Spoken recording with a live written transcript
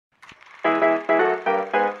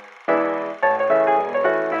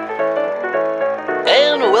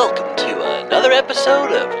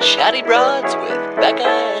episode of Chatty Broads with Becca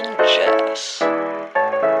and Jess.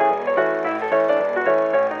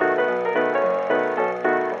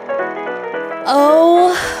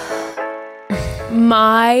 Oh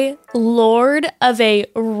my lord of a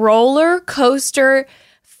roller coaster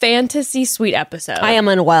fantasy suite episode. I am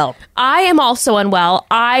unwell. I am also unwell.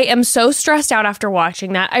 I am so stressed out after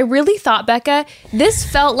watching that. I really thought, Becca, this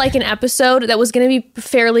felt like an episode that was going to be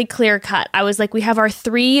fairly clear cut. I was like, we have our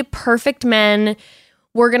three perfect men.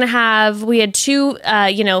 We had two,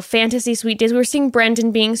 fantasy suite days. We were seeing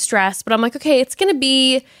Brendan being stressed, but I'm like, okay, it's going to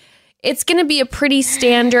be a pretty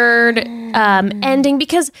standard ending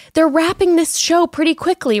because they're wrapping this show pretty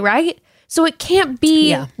quickly, right? So it can't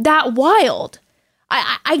be that wild.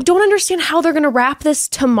 I don't understand how they're going to wrap this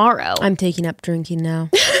tomorrow. I'm taking up drinking now.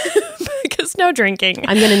 Because no drinking.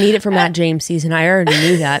 I'm going to need it for Matt James season. I already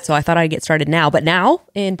knew that, so I thought I'd get started now. But now,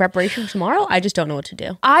 in preparation for tomorrow, I just don't know what to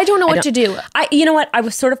do. I don't know what to do. You know what? I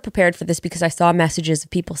was sort of prepared for this because I saw messages of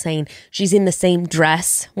people saying she's in the same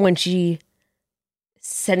dress when she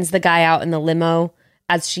sends the guy out in the limo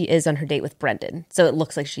as she is on her date with Brendan. So it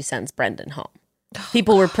looks like she sends Brendan home.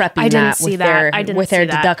 People were prepping with their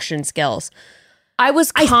deduction skills. I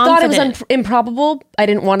thought it was improbable. I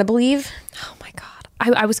didn't want to believe. Oh my God.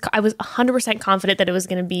 I was 100% confident that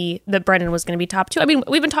that Brendan was going to be top two. I mean,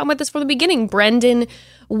 we've been talking about this from the beginning. Brendan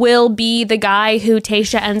will be the guy who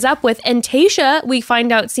Tayshia ends up with. And Tayshia, we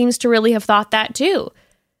find out, seems to really have thought that too.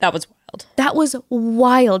 That was wild. That was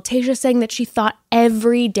wild. Tayshia saying that she thought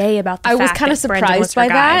every day about the fact that I was kind of surprised by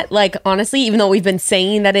that. Like, honestly, even though we've been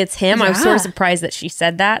saying that it's him, I was sort of surprised that she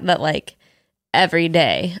said that like, every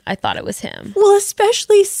day I thought it was him. Well,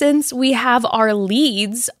 especially since we have our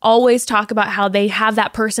leads always talk about how they have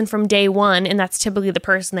that person from day one, and that's typically the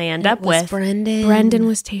person they end up with. Brendan. Brendan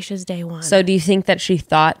was Tayshia's day one. So do you think that she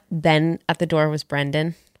thought Ben at the door was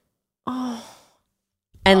Brendan? Oh.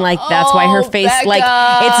 And like that's why her face, Becca. like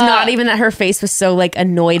it's not even that her face was so like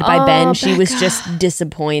annoyed by Ben. She was just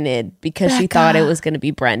disappointed because she thought it was going to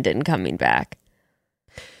be Brendan coming back.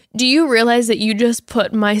 Do you realize that you just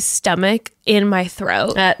put my stomach in my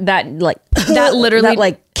throat? That literally that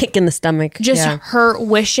like kick in the stomach. Just her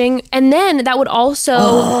wishing, and then that would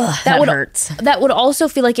also hurts. That would also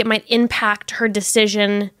feel like it might impact her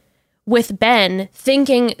decision with Ben,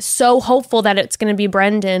 thinking so hopeful that it's going to be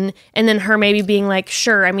Brendan, and then her maybe being like,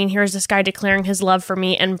 sure, I mean, here's this guy declaring his love for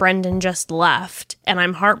me, and Brendan just left, and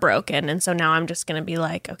I'm heartbroken, and so now I'm just going to be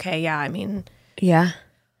like, okay, yeah, I mean, yeah.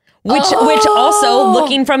 Which also,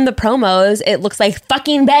 looking from the promos, it looks like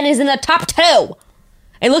fucking Ben is in the top two.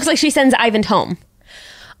 It looks like she sends Ivan home.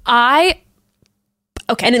 Okay.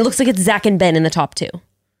 And it looks like it's Zach and Ben in the top two.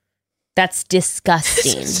 That's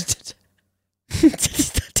disgusting.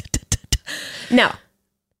 Now,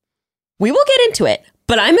 we will get into it,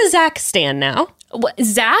 but I'm a Zach stan now.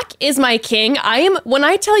 Zach is my king. When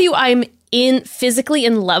I tell you I'm physically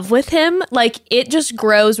in love with him, like it just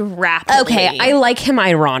grows rapidly. Okay, I like him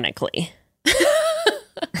ironically.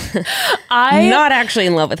 I'm not actually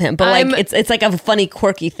in love with him, but like it's like a funny,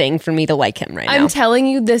 quirky thing for me to like him right now. I'm telling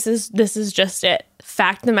you, this is just it.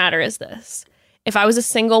 Fact of the matter is this. If I was a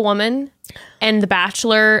single woman and The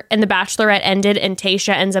Bachelor and The Bachelorette ended and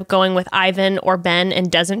Tayshia ends up going with Ivan or Ben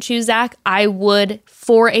and doesn't choose Zach, I would,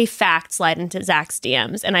 for a fact, slide into Zach's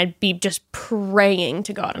DMs and I'd be just praying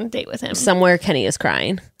to go out on a date with him. Somewhere Kenny is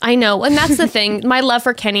crying. I know. And that's the thing. My love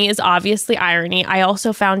for Kenny is obviously irony. I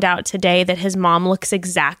also found out today that his mom looks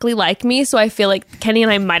exactly like me. So I feel like Kenny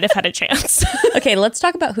and I might have had a chance. Okay, let's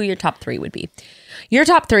talk about who your top three would be. Your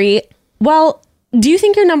top three, well, do you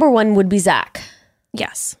think your number one would be Zach?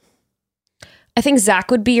 Yes. I think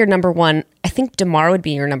Zach would be your number one. I think DeMar would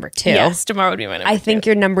be your number two. Yes, DeMar would be my number two. I think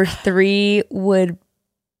your number three would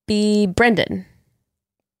be Brendan.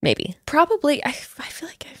 Maybe. Probably. I feel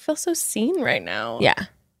like I feel so seen right now. Yeah.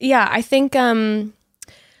 Yeah, I think Brendan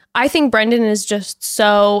is just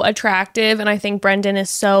so attractive and I think Brendan is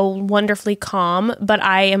so wonderfully calm, but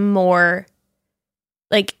I am more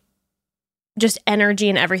like just energy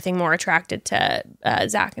and everything more attracted to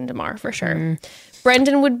Zach and DeMar for sure. Mm.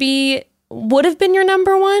 Brendan would have been your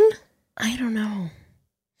number one? I don't know.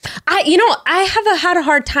 I have had a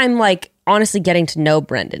hard time, like, honestly getting to know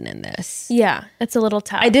Brendan in this. Yeah, it's a little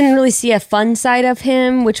tough. I didn't really see a fun side of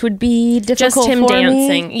him, which would be difficult just him for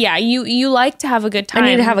dancing. me. Yeah, you like to have a good time.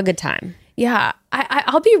 I need to have a good time. Yeah,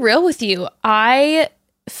 I'll be real with you. I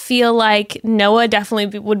feel like Noah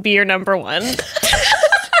definitely would be your number one.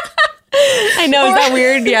 I know, is that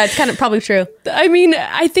weird? Yeah, it's kind of probably true. I mean,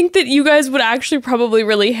 I think that you guys would actually probably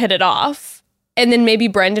really hit it off. And then maybe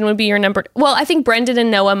Brendan would be your number. Well, I think Brendan and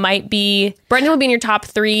Noah Brendan would be in your top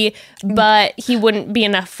 3, but he wouldn't be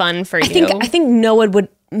enough fun for you. I think Noah would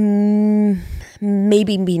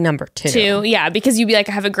maybe be number 2. Yeah, because you'd be like,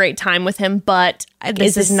 I have a great time with him, but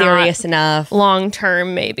this is serious enough. Long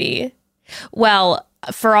term, maybe. Well,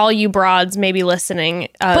 for all you broads maybe listening,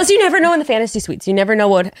 plus you never know in the fantasy suites. You never know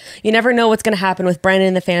what's going to happen with Brendan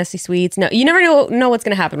in the fantasy suites. No, you never know what's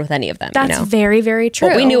going to happen with any of them. That's very, very true.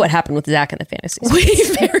 But we knew what happened with Zach in the fantasy suites.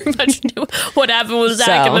 We very much knew what happened with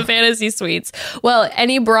Zach in the fantasy suites. Well,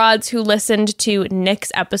 any broads who listened to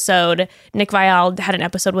Nick's episode, Nick Vial had an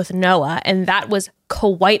episode with Noah, and that was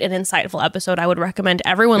quite an insightful episode. I would recommend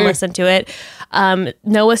everyone listen to it.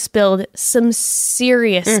 Noah spilled some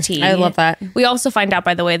serious tea. I love that. We also find out,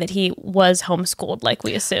 by the way, that he was homeschooled like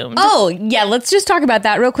we assumed. Oh, yeah. Let's just talk about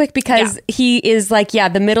that real quick because he is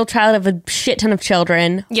the middle child of a shit ton of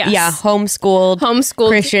children. Yes. Yeah, homeschooled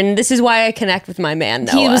Christian. This is why I connect with my man,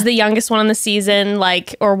 Noah. He was the youngest one on the season,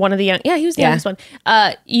 or one of the young. Yeah, he was the youngest one.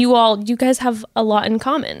 You guys have a lot in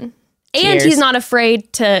common. Cheers. And he's not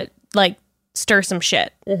afraid to, stir some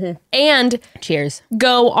shit and cheers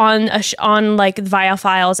go on Vial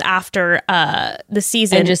Files after the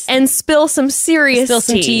season and spill some serious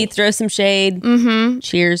tea, throw some shade.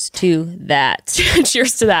 Cheers to that.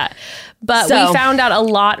 Cheers to that. But we found out a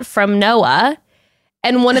lot from Noah,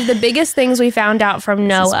 and one of the biggest things we found out from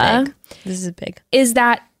Noah this is big is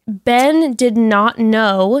that Ben did not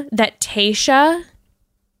know that Tayshia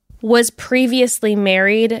was previously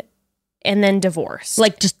married and then divorced.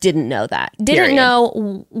 Just didn't know that. Didn't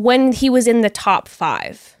know when he was in the top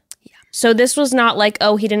 5. Yeah. So this was not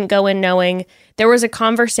he didn't go in knowing. There was a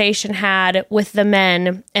conversation had with the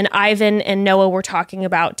men, and Ivan and Noah were talking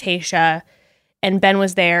about Tayshia, and Ben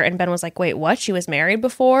was there, and Ben was like, wait, what? She was married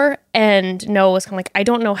before? And Noah was kind of like, I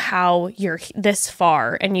don't know how you're this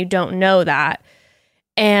far, and you don't know that.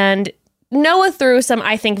 And Noah threw some,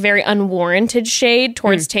 I think, very unwarranted shade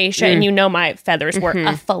towards Tayshia, and my feathers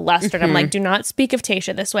were flustered. I'm like, do not speak of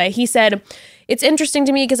Tayshia this way. He said, it's interesting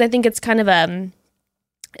to me because I think it's kind of a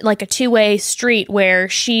two-way street where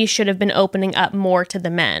she should have been opening up more to the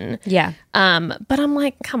men. Yeah. But I'm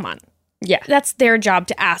like, come on. Yeah. That's their job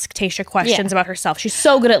to ask Tayshia questions about herself. She's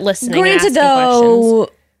so good at listening. Granted, though,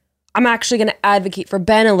 I'm actually going to advocate for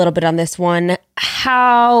Ben a little bit on this one.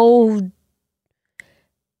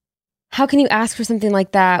 How can you ask for something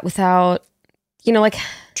like that without,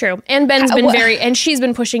 True. And Ben's been and she's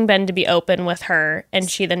been pushing Ben to be open with her,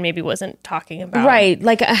 and she then maybe wasn't talking about.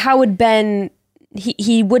 Right. How would Ben,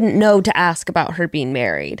 he wouldn't know to ask about her being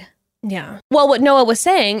married. Yeah. Well, what Noah was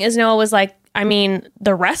saying is Noah was like, I mean,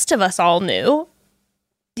 the rest of us all knew.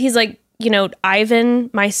 He's like, Ivan,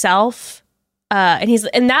 myself,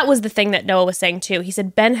 and that was the thing that Noah was saying too. He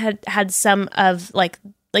said Ben had some of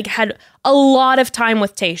had a lot of time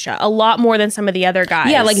with Tayshia, a lot more than some of the other guys.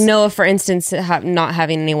 Yeah, Noah, for instance, not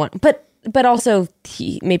having anyone. But also,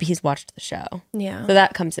 maybe he's watched the show. Yeah. So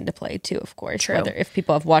that comes into play, too, of course. True. Whether if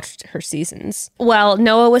people have watched her seasons. Well,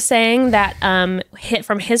 Noah was saying that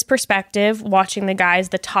from his perspective, watching the guys,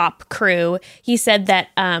 the top crew, he said that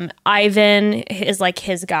Ivan is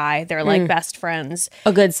his guy. They're best friends.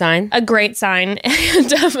 A good sign. A great sign.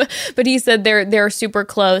 And, but he said they're super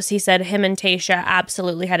close. He said him and Tayshia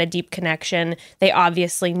absolutely had a deep connection. They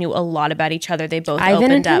obviously knew a lot about each other. They both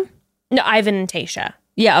opened up. No, Ivan and Tayshia.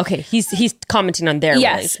 Yeah, okay. He's commenting on their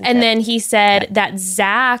relationship. And then he said that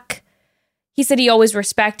Zach, he said he always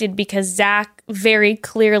respected because Zach very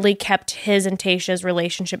clearly kept his and Tayshia's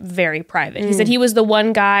relationship very private. He said he was the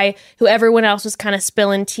one guy who everyone else was kind of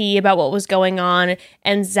spilling tea about what was going on,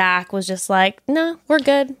 and Zach was just like, no, we're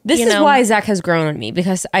good. This is why Zach has grown on me,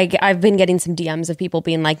 because I've been getting some DMs of people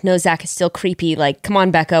being like, no, Zach is still creepy. Come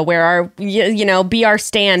on, Becca, where are, be our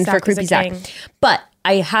stand Zach for creepy Zach. King. But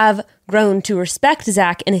I have grown to respect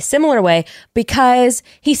Zach in a similar way because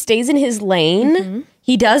he stays in his lane.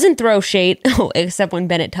 He doesn't throw shade, except when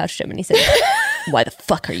Bennett touched him and he said, why the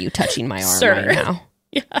fuck are you touching my arm right now?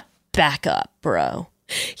 Yeah. Back up, bro.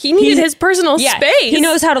 He needed his personal space. He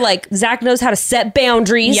knows how to Zach knows how to set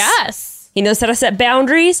boundaries. Yes. He knows how to set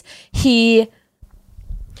boundaries. I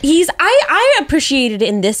appreciated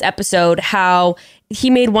in this episode how he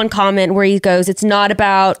made one comment where he goes, it's not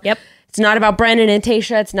about Brendan and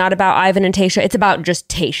Tayshia. It's not about Ivan and Tayshia. It's about just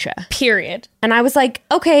Tayshia. Period. And I was like,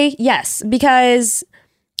 okay, yes, because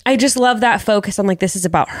I just love that focus on this is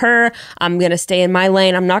about her. I'm going to stay in my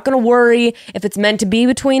lane. I'm not going to worry if it's meant to be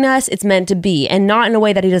between us. It's meant to be. And not in a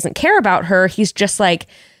way that he doesn't care about her. He's just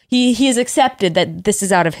he has accepted that this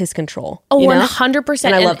is out of his control. Oh, 100%.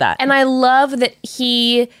 And I love that. And I love that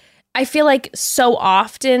he I feel like so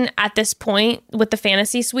often at this point with the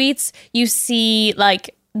fantasy suites, you see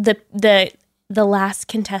like the last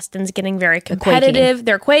contestants getting very competitive.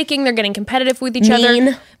 They're quaking. They're getting competitive with each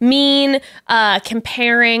other. Mean,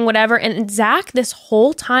 comparing, whatever. And Zach, this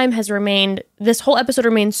whole episode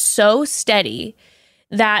remained so steady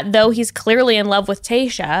that though he's clearly in love with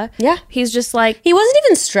Tayshia, he's just like... He wasn't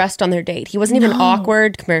even stressed on their date. He wasn't even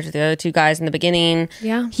awkward compared to the other two guys in the beginning.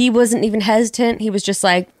 Yeah. He wasn't even hesitant. He was just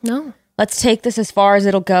like, no, let's take this as far as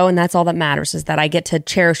it'll go. And that's all that matters, is that I get to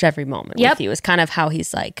cherish every moment with you, is kind of how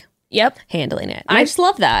he's like handling it. And I just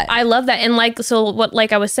love that. I love that. And like, so what,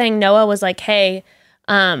 like I was saying, Noah was like, hey,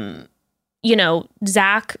 you know,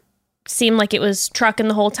 Zach seemed like it was trucking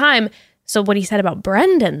the whole time. So what he said about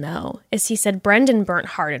Brendan, though, is he said Brendan burnt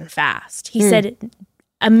hard and fast. He said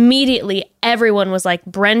immediately everyone was like,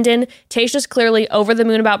 Brendan, Tayshia's clearly over the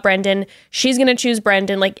moon about Brendan. She's going to choose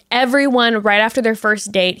Brendan. Like everyone, right after their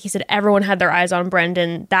first date, he said everyone had their eyes on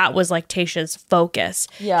Brendan. That was like Tayshia's focus.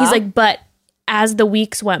 Yeah. He's like, but as the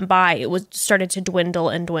weeks went by, it was started to dwindle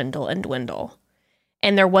and dwindle and dwindle.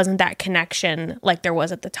 And there wasn't that connection like there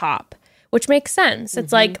was at the top, which makes sense.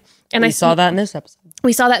 It's like... And we saw that in this episode.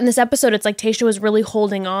 We saw that in this episode. It's like Tayshia was really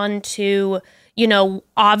holding on to, you know,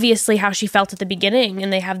 obviously how she felt at the beginning,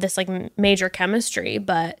 and they have this like major chemistry,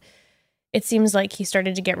 but it seems like he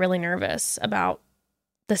started to get really nervous about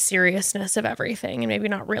the seriousness of everything and maybe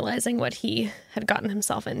not realizing what he had gotten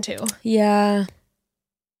himself into. Yeah.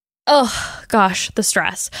 Oh, gosh, the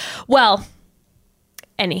stress. Well,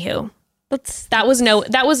 anywho. That was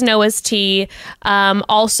Noah's tea.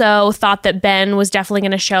 Also thought that Ben was definitely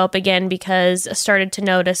going to show up again because started to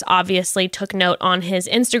notice, obviously took note on his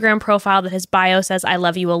Instagram profile that his bio says, I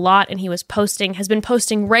love you a lot. And he has been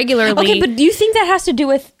posting regularly. Okay, but do you think that has to do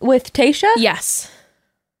with Tayshia? Yes.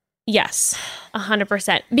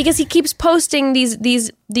 100%. Because he keeps posting these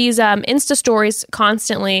Insta stories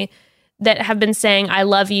constantly that have been saying, I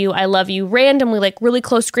love you, randomly, like really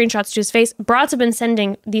close screenshots to his face. Broads have been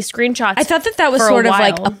sending these screenshots. I thought that was sort of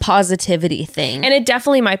like a positivity thing. And it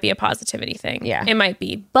definitely might be a positivity thing. Yeah. It might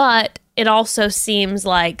be. But it also seems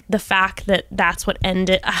like the fact that that's what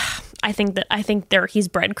ended, I think he's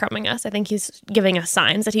breadcrumbing us. I think he's giving us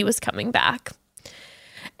signs that he was coming back.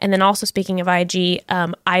 And then also speaking of IG,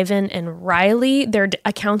 Ivan and Riley, their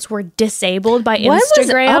accounts were disabled by Instagram.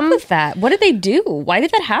 What was up with that? What did they do? Why did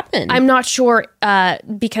that happen? I'm not sure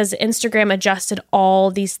because Instagram adjusted all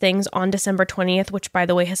these things on December 20th, which by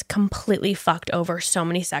the way has completely fucked over so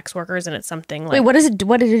many sex workers, and it's something like... Wait, what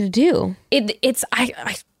did it do?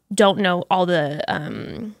 I don't know all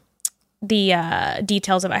the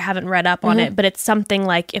details of it. I haven't read up on it, but it's something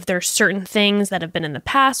like if there's certain things that have been in the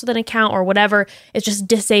past with an account or whatever, it's just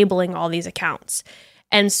disabling all these accounts.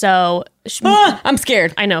 And so I'm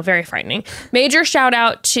scared. I know, very frightening. Major shout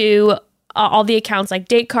out to all the accounts like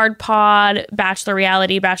Date Card Pod, Bachelor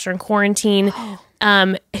Reality, Bachelor in Quarantine,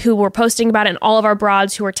 who were posting about it, and all of our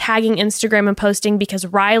broads who were tagging Instagram and posting, because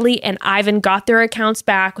Riley and Ivan got their accounts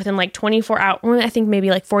back within like 24 hours, I think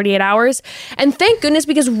maybe like 48 hours. And thank goodness,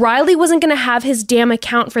 because Riley wasn't going to have his damn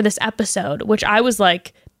account for this episode, which I was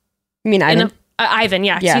like... You mean Ivan? Ivan,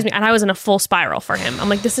 yeah, excuse me. And I was in a full spiral for him. I'm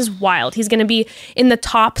like, this is wild. He's going to be in the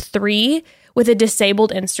top 3 with a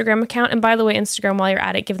disabled Instagram account. And by the way, Instagram, while you're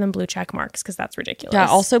at it, give them blue check marks, because that's ridiculous. Yeah,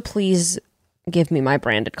 also please... give me my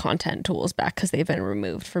branded content tools back, because they've been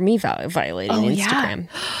removed for me violating Instagram.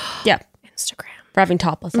 Yeah. Instagram. For having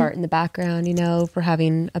topless art in the background, you know, for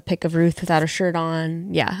having a pic of Ruth without a shirt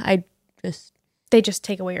on. Yeah, they just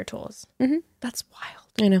take away your tools. Mm-hmm. That's wild.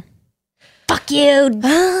 I know. Fuck you.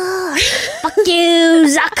 Fuck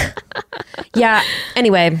you, Zuck. Yeah.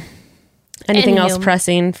 Anyway. Anything else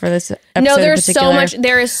pressing for this episode? No, there is so much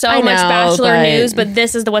Bachelor news, but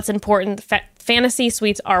this is what's important. Fantasy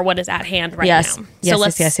suites are what is at hand right now.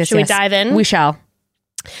 So should we dive in? We shall.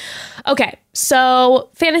 Okay, so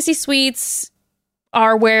fantasy suites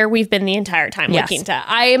are where we've been the entire time looking to.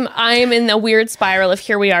 I'm in the weird spiral of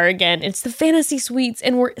here we are again. It's the fantasy suites,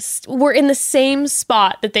 and we're in the same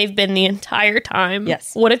spot that they've been the entire time.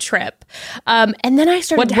 Yes. What a trip. And then I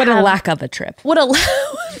started What a lack of a trip. What a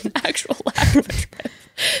actual lack of a trip.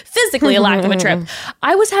 Physically a lack of a trip.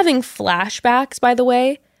 I was having flashbacks, by the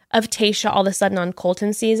way, of Tayshia all of a sudden on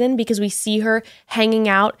Colton season, because we see her hanging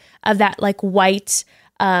out of that like white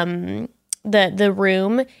the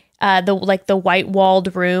room, the white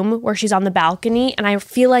walled room where she's on the balcony, and I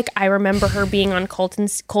feel like I remember her being on Colton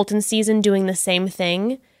season doing the same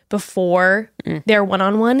thing before their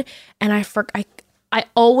one-on-one, and I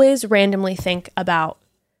always randomly think about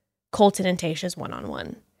Colton and Tayshia's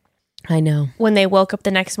one-on-one. I know. When they woke up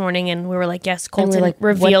the next morning and we were like, yes, Colton like,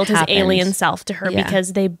 revealed his happened? alien self to her Yeah.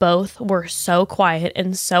 because they both were so quiet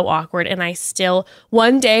and so awkward. And I still,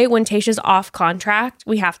 one day when Tayshia's off contract,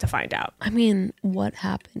 we have to find out. I mean, what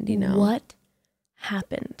happened, you know? What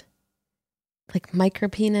happened? Like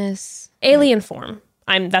micropenis? Alien form.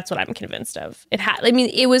 That's what I'm convinced of.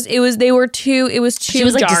 It was too She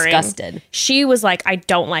was like jarring. disgusted. She was like, I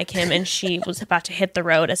don't like him. And she was about to hit the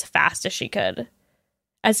road as fast as she could.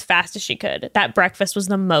 That breakfast was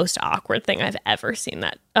the most awkward thing I've ever seen.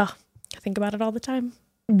 I think about it all the time.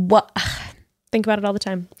 What? Think about it all the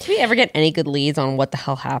time. Did we ever get any good leads on what the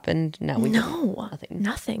hell happened? No, we didn't.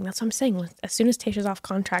 Nothing. That's what I'm saying. As soon as Tayshia's off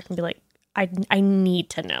contract and be like, I need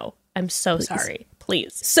to know. I'm so sorry.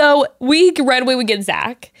 Please. So right away we get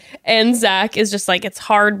Zach. And Zach is just like, it's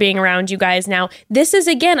hard being around you guys now. This is,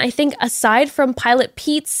 again, I think, aside from Pilot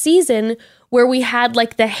Pete's season, where we had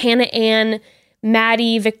like the Hannah Ann,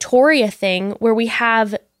 Maddie, Victoria thing, where we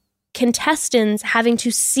have contestants having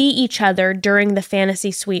to see each other during the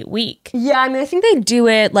Fantasy Suite week. Yeah, I mean, I think they do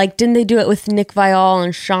it. Like, didn't they do it with Nick Viall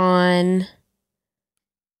and Sean?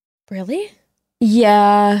 Really?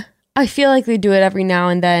 Yeah. I feel like they do it every now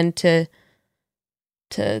and then to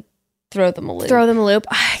throw them a loop.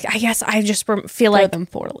 I guess I just feel Throw like them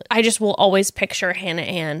for a loop. I just will always picture Hannah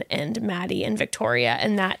Ann and Maddie and Victoria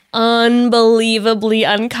and that unbelievably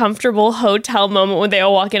uncomfortable hotel moment when they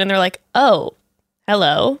all walk in and they're like, oh,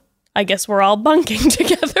 hello. I guess we're all bunking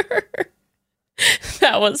together.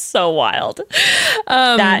 That was so wild.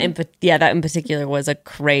 That in particular was a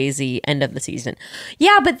crazy end of the season.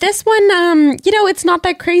 Yeah, but this one, it's not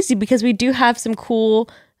that crazy because we do have some cool,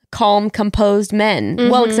 calm, composed men.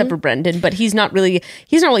 Well, except for Brendan, but he's not really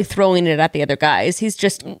throwing it at the other guys. He's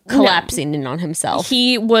just collapsing in on himself.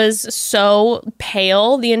 He was so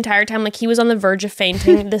pale the entire time. Like he was on the verge of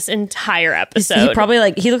fainting this entire episode. He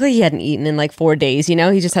probably he looked like he hadn't eaten in like 4 days, you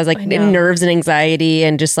know? He just has like nerves and anxiety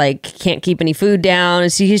and just like can't keep any food down.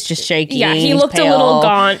 So he's just shaking. Yeah, he looked a little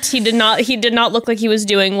gaunt. He did not look like he was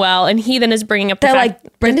doing well. And he then is bringing up the fact,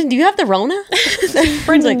 like, Brendan, do you have the Rona?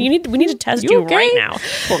 Brendan, we need to test you okay? right now.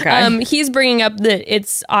 Poor guy. He's bringing up that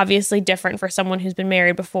it's obviously different for someone who's been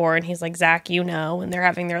married before, and he's like, Zach, and they're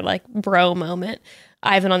having their like bro moment.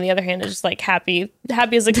 Ivan, on the other hand, is just like happy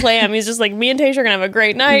as a clam. He's just like, me and Tayshia are gonna have a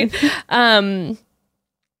great night. Oh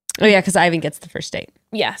yeah, because Ivan gets the first date.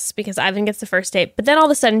 Yes, because Ivan gets the first date, but then all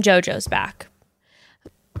of a sudden JoJo's back.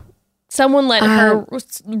 Someone let her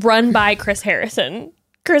run by Chris Harrison.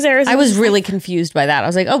 I was really confused by that. I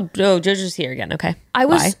was like, oh, JoJo's here again. Okay. I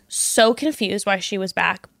was so confused why she was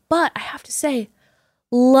back. But I have to say,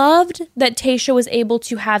 loved that Tayshia was able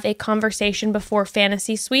to have a conversation before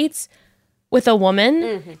Fantasy Suites with a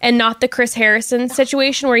woman and not the Chris Harrison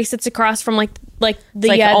situation where he sits across from like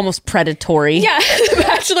the almost predatory. Yeah, the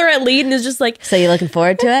Bachelorette lead and is just like, so you looking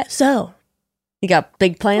forward to it? So you got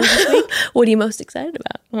big plans this week? What are you most excited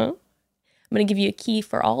about? Huh? I'm going to give you a key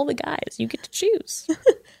for all the guys. You get to choose.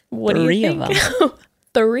 What do you think? 3 of them.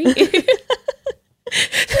 3.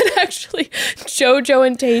 Actually, JoJo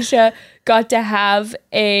and Tayshia got to have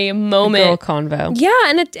a moment. Girl convo. Yeah,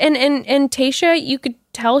 and Tayshia, you could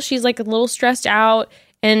tell she's like a little stressed out.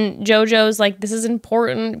 And JoJo's like, this is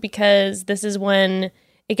important because this is when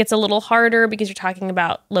it gets a little harder because you're talking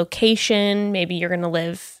about location. Maybe you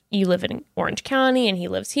live in Orange County and he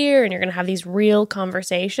lives here and you're going to have these real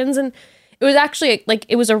conversations. And it was actually like,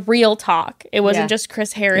 it was a real talk. It wasn't just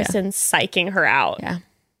Chris Harrison psyching her out. Yeah.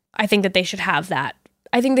 I think that they should have that.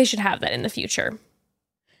 I think they should have that in the future.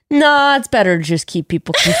 No, it's better to just keep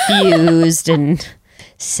people confused and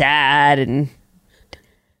sad and,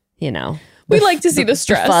 We like to see the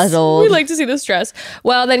stress. Befuddled. We like to see the stress.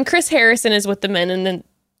 Well, then Chris Harrison is with the men, and then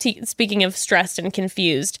speaking of stressed and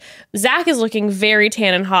confused, Zach is looking very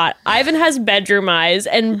tan and hot. Ivan has bedroom eyes,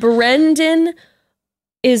 and Brendan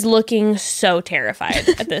is looking so terrified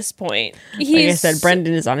at this point. Like I said,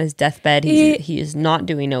 Brendan is on his deathbed. He is not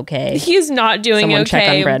doing okay. He is not doing Someone okay. check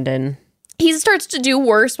on Brendan. He starts to do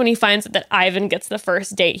worse when he finds that Ivan gets the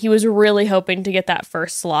first date. He was really hoping to get that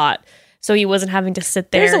first slot, so he wasn't having to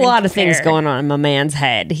sit there. There's a lot of things going on in my man's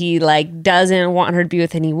head. He doesn't want her to be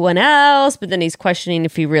with anyone else, but then he's questioning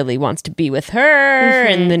if he really wants to be with her,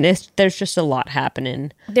 and then there's just a lot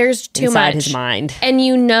happening. There's too inside much his mind, and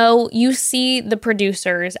you see the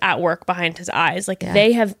producers at work behind his eyes.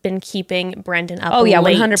 They have been keeping Brendan up. Oh yeah,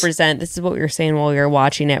 late. 100%. This is what we were saying while we were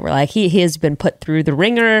watching it. We're like, he has been put through the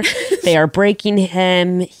ringer. They are breaking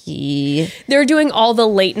him. They're doing all the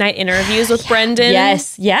late night interviews with Brendan.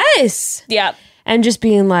 Yes. Yeah. And just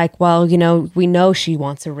being like, well, we know she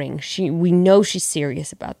wants a ring. We know she's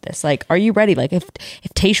serious about this. Like, are you ready? Like, if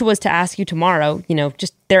Tayshia was to ask you tomorrow,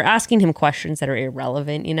 just they're asking him questions that are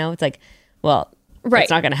irrelevant. It's like, well, right.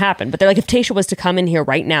 It's not going to happen. But they're like, if Tayshia was to come in here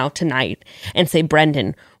right now tonight and say,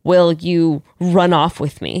 Brendan, will you run off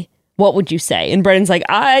with me? What would you say? And Brendan's like,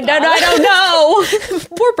 I don't know.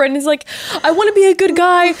 Poor Brendan's like, I want to be a good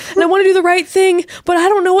guy and I want to do the right thing, but I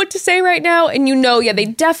don't know what to say right now. And they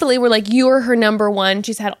definitely were like, you are her number one.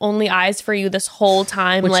 She's had only eyes for you this whole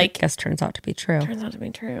time. Which like, I guess turns out to be true. But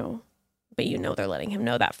they're letting him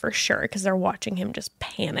know that for sure because they're watching him just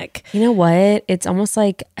panic. You know what? It's almost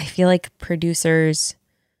like, I feel like producers,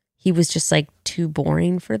 he was just like too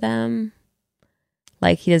boring for them.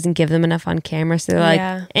 Like, he doesn't give them enough on camera. So they're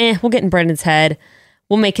like, we'll get in Brendan's head.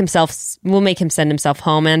 We'll make him send himself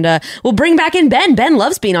home. And we'll bring back in Ben. Ben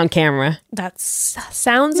loves being on camera. That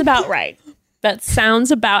sounds about right. That sounds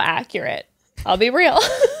about accurate. I'll be real.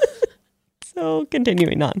 So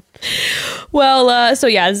continuing on. Well,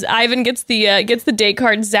 Ivan gets the date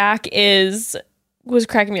card. Zach was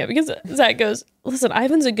cracking me up because Zach goes, listen,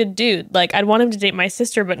 Ivan's a good dude. Like, I'd want him to date my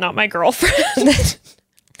sister, but not my girlfriend.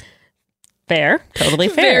 Fair. Totally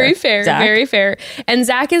fair. Very fair. Zach. Very fair. And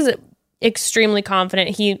Zach is extremely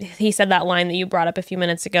confident. He said that line that you brought up a few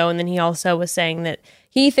minutes ago, and then he also was saying that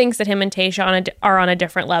he thinks that him and Tayshia are on a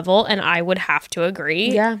different level, and I would have to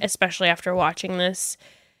agree. Yeah. Especially after watching this.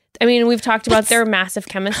 I mean, we've talked about their massive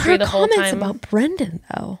chemistry the whole time. About Brendan,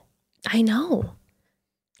 though. I know.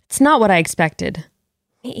 It's not what I expected.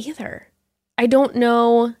 Me either. I don't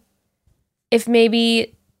know if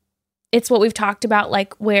maybe it's what we've talked about,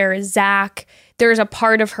 like where Zach, there's a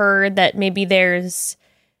part of her that maybe there's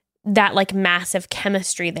that like massive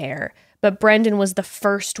chemistry there. But Brendan was the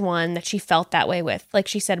first one that she felt that way with. Like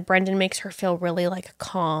she said, Brendan makes her feel really like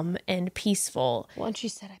calm and peaceful. Well, and she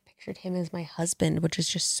said, I pictured him as my husband, which is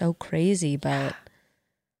just so crazy. But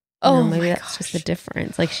maybe that's just the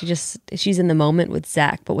difference. Like she's in the moment with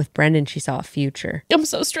Zach, but with Brendan, she saw a future. I'm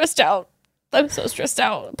so stressed out.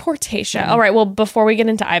 Poor Tayshia. All right, well, before we get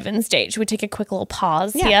into Ivan's date, should we take a quick little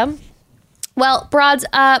pause? Yeah. Well, broads,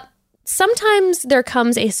 sometimes there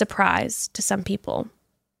comes a surprise to some people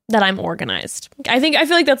that I'm organized. I feel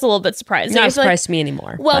like that's a little bit surprising. Not a surprise to me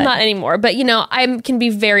anymore. Well, not anymore. But, I can be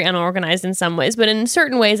very unorganized in some ways. But in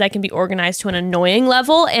certain ways, I can be organized to an annoying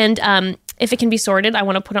level. And if it can be sorted, I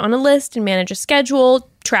want to put it on a list and manage a schedule,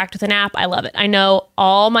 tracked with an app. I love it. I know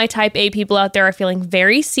all my type A people out there are feeling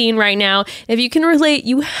very seen right now. If you can relate,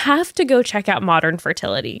 you have to go check out Modern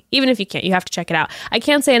Fertility. Even if you can't, you have to check it out. I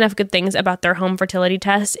can't say enough good things about their home fertility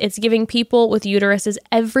test. It's giving people with uteruses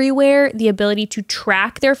everywhere the ability to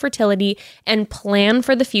track their fertility and plan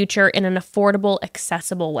for the future in an affordable,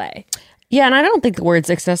 accessible way. Yeah, and I don't think the words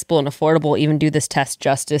accessible and affordable even do this test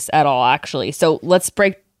justice at all, actually. So let's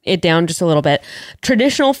break it down just a little bit.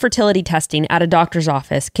 Traditional fertility testing at a doctor's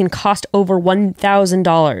office can cost over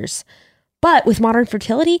 $1,000. But with Modern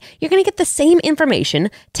Fertility, you're going to get the same information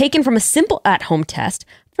taken from a simple at-home test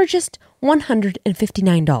for just $159.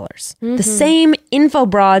 Mm-hmm. The same info,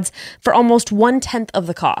 broads, for almost 1/10 of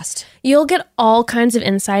the cost. You'll get all kinds of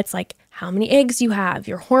insights like how many eggs you have,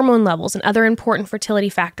 your hormone levels, and other important fertility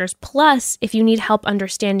factors. Plus, if you need help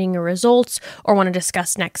understanding your results or want to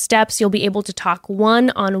discuss next steps, you'll be able to talk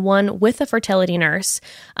one-on-one with a fertility nurse.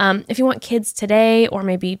 If you want kids today or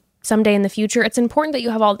maybe someday in the future, it's important that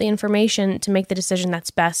you have all the information to make the decision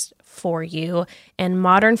that's best for you. And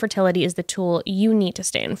Modern Fertility is the tool you need to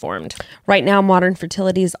stay informed. Right now, Modern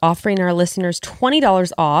Fertility is offering our listeners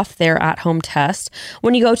 $20 off their at-home test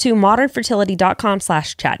when you go to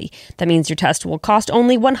modernfertility.com/chatty. That means your test will cost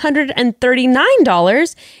only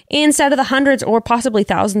 $139 instead of the hundreds or possibly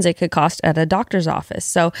thousands it could cost at a doctor's office.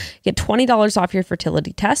 So get $20 off your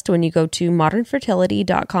fertility test when you go to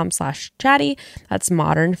modernfertility.com/chatty. That's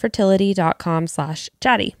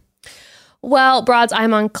modernfertility.com/chatty. Well, broads,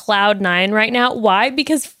 I'm on cloud 9 right now. Why?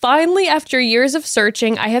 Because finally, after years of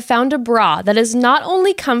searching, I have found a bra that is not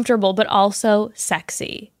only comfortable, but also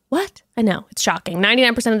sexy. What? I know, it's shocking.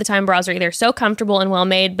 99% of the time, bras are either so comfortable and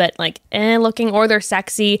well-made, but looking, or they're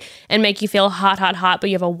sexy and make you feel hot, but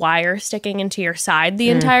you have a wire sticking into your side the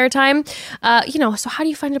entire time. So how do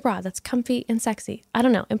you find a bra that's comfy and sexy? I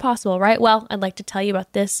don't know. Impossible, right? Well, I'd like to tell you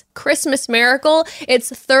about this Christmas miracle. It's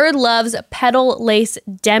Third Love's Petal Lace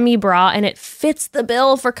Demi Bra, and it fits the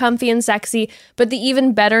bill for comfy and sexy. But the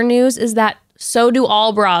even better news is that so do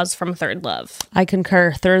all bras from Third Love. I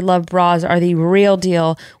concur. Third Love bras are the real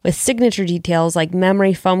deal with signature details like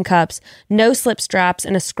memory foam cups, no slip straps,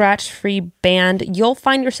 and a scratch-free band. You'll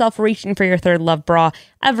find yourself reaching for your Third Love bra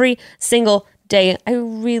every single day. I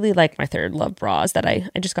really like my Third Love bras that I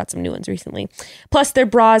just got some new ones recently. Plus, their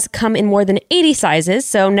bras come in more than 80 sizes,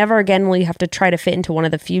 so never again will you have to try to fit into one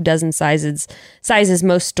of the few dozen sizes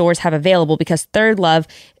most stores have available, because Third Love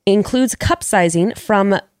includes cup sizing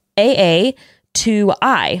from AA to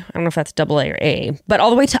I. I don't know if that's double A or A, but all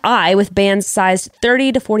the way to I, with bands sized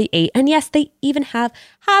 30 to 48. And yes, they even have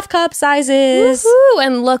half cup sizes. Woohoo!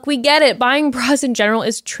 And look, we get it. Buying bras in general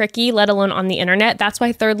is tricky, let alone on the internet. That's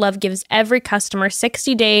why Third Love gives every customer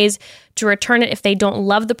 60 days to return it if they don't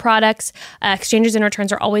love the products. Exchanges and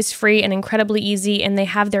returns are always free and incredibly easy, and they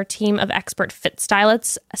have their team of expert fit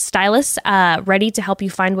stylists ready to help you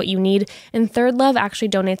find what you need. And Third Love actually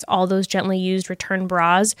donates all those gently used return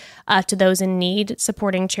bras to those in need,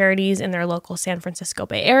 supporting charities in their local San Francisco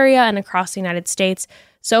Bay Area and across the United States.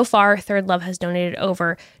 So far, Third Love has donated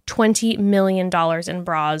over $20 million in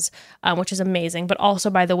bras, which is amazing. But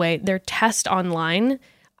also, by the way, their test online,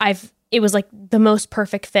 it was like the most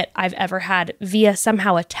perfect fit I've ever had via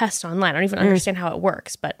somehow a test online. I don't even understand how it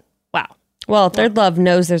works, but wow. Well, Third Love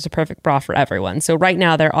knows there's a perfect bra for everyone. So right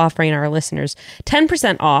now they're offering our listeners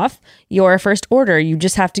 10% off your first order. You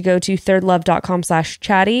just have to go to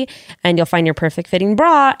thirdlove.com/chatty and you'll find your perfect fitting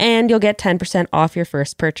bra and you'll get 10% off your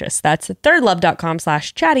first purchase. That's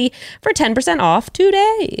thirdlove.com/chatty for 10% off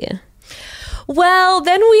today. Well,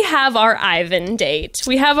 then we have our Ivan date.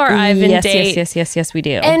 We have our Ivan date. Yes, we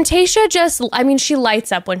do. And Tayshia she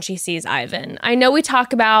lights up when she sees Ivan. I know we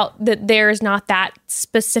talk about that there's not that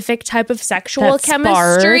specific type of sexual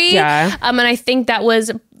chemistry. Yeah. And I think that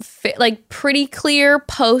was pretty clear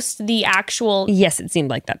post the actual yes, it seemed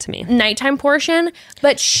like that to me. Nighttime portion,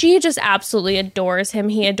 but she just absolutely adores him.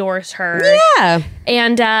 He adores her. Yeah.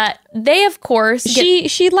 And they, of course,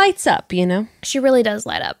 she lights up, you know? She really does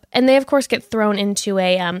light up. And they, of course, get thrown into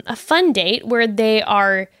a fun date where they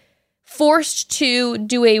are forced to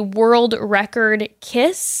do a world record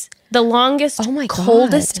kiss. The longest,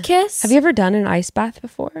 coldest kiss. Have you ever done an ice bath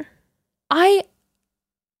before? I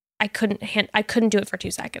couldn't do it for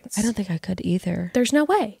 2 seconds. I don't think I could either. There's no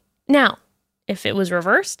way. Now, if it was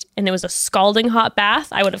reversed and it was a scalding hot bath,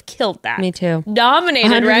 I would have killed that. Me too. Dominated,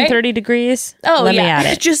 130 right? degrees. Oh, Let yeah. me at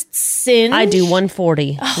it. Just singe. I do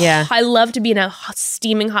 140. Yeah. I love to be in a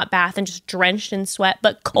steaming hot bath and just drenched in sweat,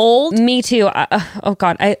 but cold. Me too. Oh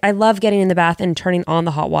God. I love getting in the bath and turning on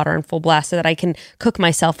the hot water in full blast so that I can cook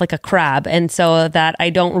myself like a crab, and so that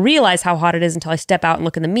I don't realize how hot it is until I step out and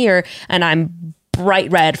look in the mirror and I'm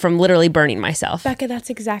bright red from literally burning myself. Becca, that's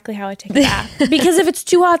exactly how I take a bath. Because if it's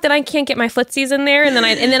too hot, then I can't get my footsies in there, and then I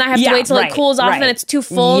have to wait till it cools off, and then it's too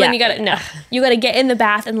full, and you gotta get in the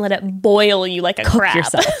bath and let it boil you like a crab.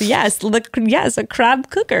 Yourself. Yes, a crab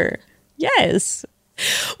cooker. Yes.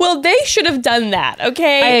 Well, they should have done that,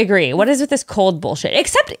 okay? I agree. What is with this cold bullshit?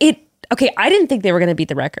 Except I didn't think they were gonna beat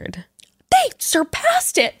the record. They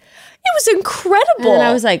surpassed it. It was incredible. And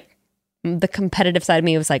I was like, the competitive side of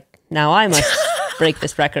me was like, now I must break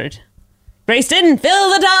this record. Grace didn't fill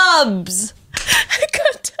the tubs. I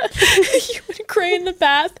got you and Gray in the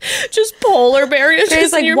bath, just polar bears.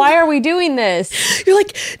 Grace like, why are we doing this? You're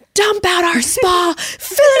like, dump out our spa,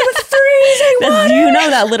 fill it with freezing water. You know,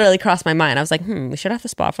 that literally crossed my mind. I was like, we should have the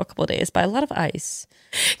spa for a couple of days, buy a lot of ice.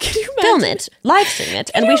 Can you imagine? Film it, live stream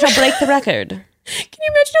it, and we shall break the record. Can you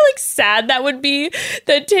imagine how sad that would be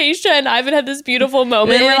that Tayshia and Ivan had this beautiful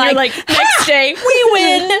moment and you're like, next day, we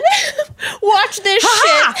win. Watch this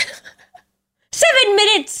shit. 7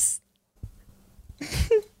 minutes.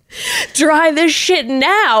 Dry this shit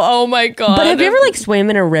now. Oh my God. But have you ever swam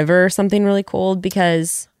in a river or something really cold?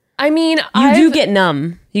 Because you do get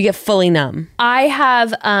numb. You get fully numb. I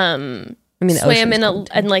have swam in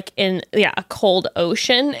a cold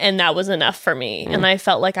ocean, and that was enough for me. And I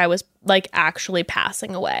felt like I was actually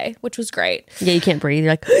passing away, which was great. Yeah, you can't breathe.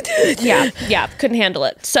 You're like, yeah, couldn't handle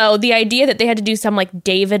it. So the idea that they had to do some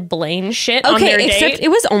David Blaine shit on their date. Except it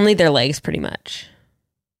was only their legs, pretty much.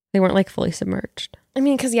 They weren't fully submerged. I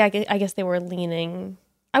mean, because I guess they were leaning.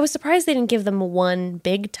 I was surprised they didn't give them one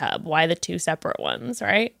big tub. Why the 2 separate ones,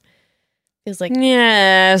 right? It was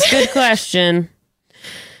yes, good question.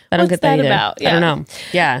 I don't get that either. About? Yeah. I don't know.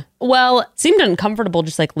 Yeah. Well, seemed uncomfortable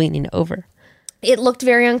just leaning over. It looked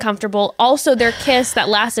very uncomfortable. Also, their kiss that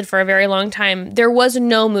lasted for a very long time, there was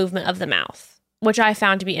no movement of the mouth, which I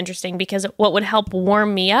found to be interesting because what would help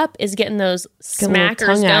warm me up is getting those smackers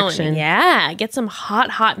going. Action. Yeah, get some hot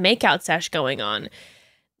makeout sesh going on.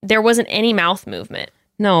 There wasn't any mouth movement.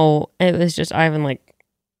 No, it was just Ivan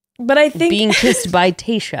but I think being kissed by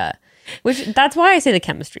Tayshia. Which, that's why I say the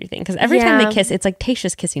chemistry thing, because every time they kiss, it's like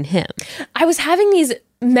Tayshia's kissing him. I was having these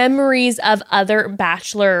memories of other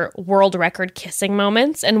Bachelor world record kissing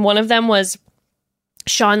moments, and one of them was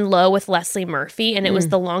Sean Lowe with Leslie Murphy, and it was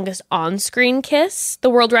the longest on-screen kiss, the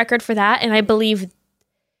world record for that. And I believe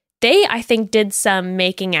they, I think, did some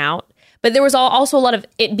making out. But there was also a lot of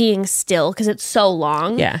it being still because it's so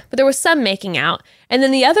long. Yeah. But there was some making out. And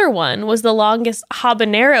then the other one was the longest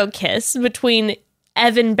habanero kiss between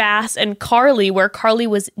Evan Bass and Carly, where Carly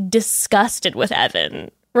was disgusted with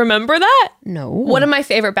Evan. Remember that? No. One of my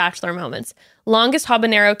favorite Bachelor moments. Longest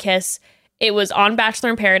habanero kiss. It was on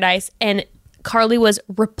Bachelor in Paradise, and Carly was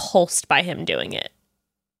repulsed by him doing it.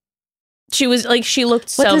 She was like, she looked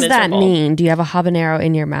so miserable. What does that mean? Do you have a habanero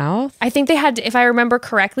in your mouth? I think they had to, if I remember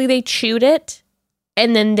correctly, they chewed it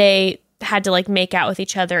and then they had to like make out with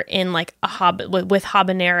each other in like a with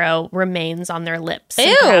habanero remains on their lips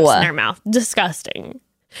and perhaps in their mouth. Disgusting.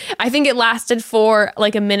 I think it lasted for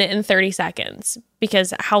like 1 minute and 30 seconds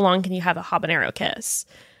because how long can you have a habanero kiss?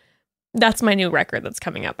 That's my new record that's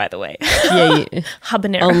coming up, by the way. Yeah.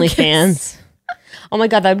 Habanero OnlyFans. Oh my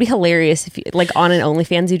God, that would be hilarious if you, like, on an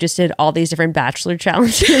OnlyFans, you just did all these different Bachelor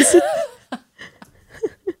challenges.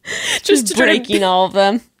 just breaking all of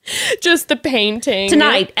them. Just the painting.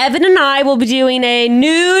 Tonight, Evan and I will be doing a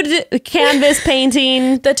nude canvas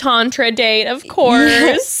painting. The Tantra date, of course.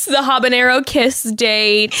 Yes. The habanero kiss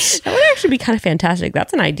date. That would actually be kind of fantastic.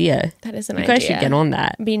 That's an idea. That is an idea. You guys should get on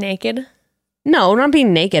that. Be naked? No, not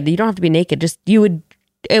being naked. You don't have to be naked.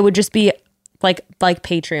 It would just be like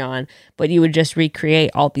Patreon, but you would just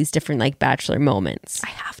recreate all these different like Bachelor moments. I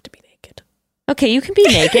have to be naked. Okay, you can be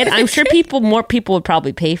naked. I'm sure more people would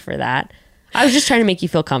probably pay for that. I was just trying to make you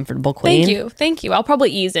feel comfortable, Queen. Thank you. I'll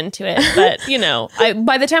probably ease into it, but you know,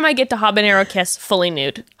 by the time I get to habanero kiss, fully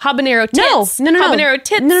nude. Habanero tits. No. Habanero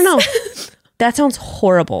tits. No. That sounds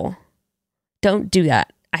horrible. Don't do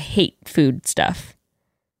that. I hate food stuff.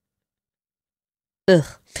 Ugh.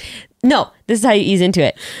 No, this is how you ease into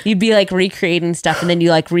it. You'd be like recreating stuff, and then you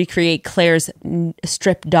like recreate Claire's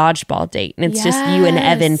strip dodgeball date, and it's just you and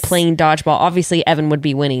Evan playing dodgeball. Obviously, Evan would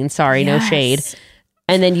be winning. Sorry, no shade.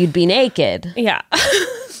 And then you'd be naked. Yeah,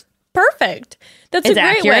 perfect. That's a great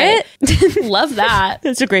accurate. Way. Love that.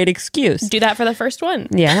 That's a great excuse. Do that for the first one.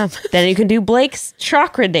 Yeah. Then you can do Blake's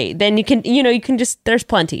chakra date. Then you can just. There's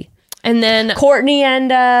plenty. And then Courtney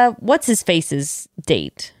and what's his face's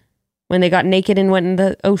date. When they got naked and went in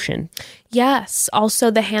the ocean. Yes.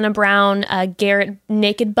 Also the Hannah Brown, Garrett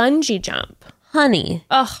naked bungee jump. Honey.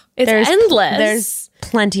 Ugh, it's endless. There's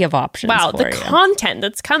plenty of options. Wow, for the you. content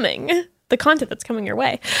that's coming. The content that's coming your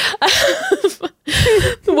way.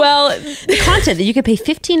 Well, the content that you could pay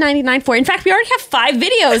 $15.99 for. In fact, we already have 5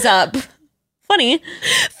 videos up. Funny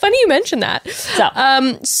you mentioned that.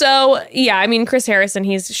 So yeah, I mean, Chris Harrison,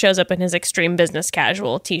 he shows up in his extreme business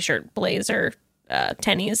casual t-shirt, blazer,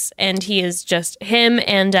 tennies, and he is just him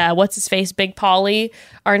and what's his face, Big Pauly,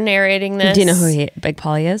 are narrating this. Do you know who Big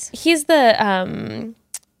Pauly is? He's the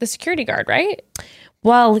security guard, right?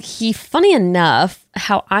 Well, funny enough,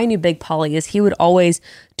 how I knew Big Pauly is he would always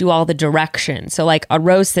do all the directions. So like on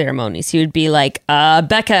rose ceremonies, he would be like,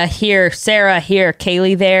 Becca here, Sarah here,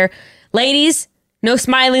 Kaylee there. Ladies, no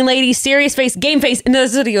smiling ladies, serious face, game face. And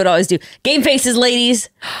that's what he would always do. Game faces, ladies.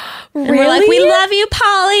 Really? And we're like, we love you,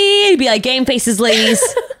 Pauly. He'd be like, game faces, ladies.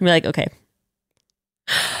 And we're like, okay.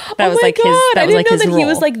 That was like his. That was like his role. He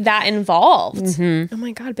was like that involved. Mm-hmm. Oh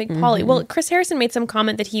my God, Big Pauly. Well, Chris Harrison made some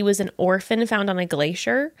comment that he was an orphan found on a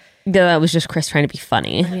glacier. Yeah, that was just Chris trying to be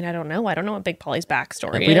funny. I mean, I don't know. I don't know what Big Pauly's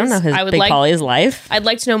backstory is. We don't know Pauly's life. I'd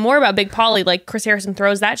like to know more about Big Pauly. Like Chris Harrison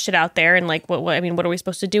throws that shit out there, and like, what are we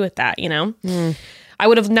supposed to do with that? You know. I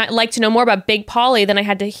would have liked to know more about Big Pauly than I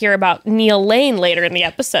had to hear about Neil Lane later in the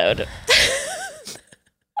episode.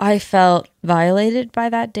 I felt violated by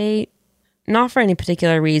that date. Not for any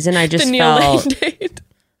particular reason. I just the Neil felt... Lane date.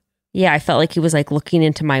 Yeah, I felt like he was like looking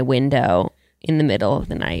into my window in the middle of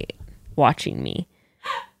the night, watching me.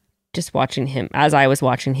 Just watching him, as I was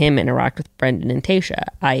watching him interact with Brendan and Tayshia.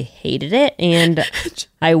 I hated it, and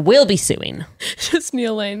I will be suing. Just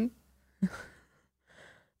Neil Lane.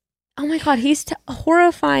 Oh my God, he's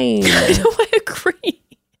horrifying. I know, I agree.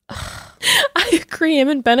 I agree. Him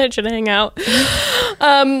and Bennett should hang out.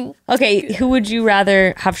 Okay, who would you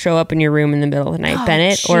rather have show up in your room in the middle of the night,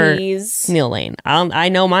 Bennett or Neil Lane? I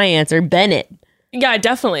know my answer, Bennett. Yeah,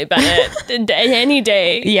 definitely Bennett. Any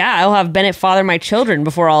day. Yeah, I'll have Bennett father my children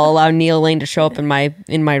before I'll allow Neil Lane to show up in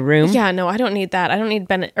my room. Yeah, no, I don't need that. I don't need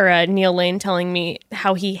Bennett or Neil Lane telling me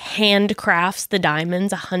how he handcrafts the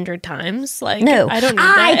diamonds 100 times. Like, no, I don't need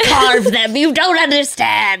that. I carved them. You don't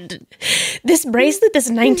understand. This bracelet, this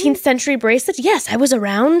 19th century bracelet. Yes, I was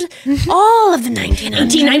around all of the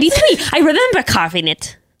 1900s. 1893. I remember carving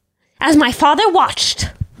it as my father watched.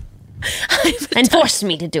 and forced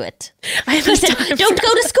me to do it. He said, don't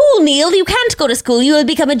go to school, Neil. You can't go to school. You will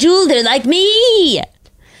become a jeweler like me.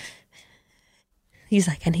 He's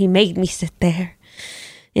like, and he made me sit there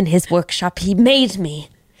in his workshop. He made me.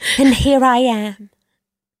 And here I am.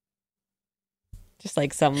 Just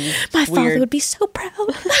like some My father would be so proud.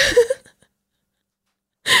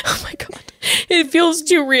 Oh my God. It feels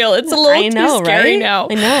too real. It's a little too scary now.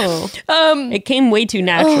 I know. It came way too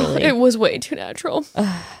naturally. It was way too natural.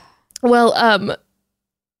 Well,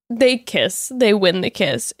 they kiss. They win the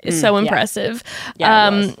kiss. It's so impressive.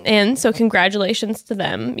 Yeah, and so congratulations to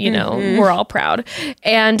them. You know, we're all proud.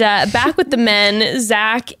 And back with the men,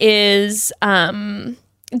 Zach is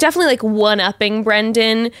definitely like one-upping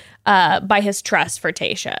Brendan by his trust for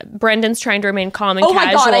Tayshia. Brendan's trying to remain calm and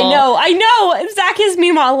casual. Oh my God, I know. Zach is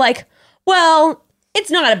meanwhile like, well,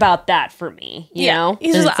 it's not about that for me, you know?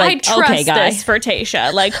 He's just like, I trust this for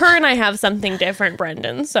Tayshia. Like, her and I have something different,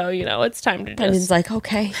 Brendan. So, you know, it's time to just... Brendan's like,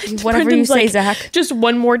 okay, whatever you say, Zach. Just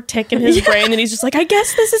one more tick in his brain, and he's just like, I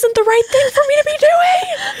guess this isn't the right thing for me to be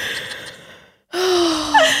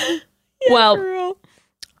doing. Well, girl.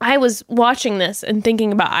 I was watching this and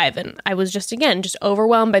thinking about Ivan. I was just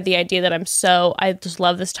overwhelmed by the idea that I just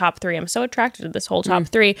love this top three. I'm so attracted to this whole top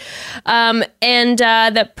three. And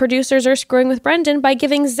that producers are screwing with Brendan by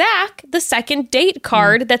giving Zach the second date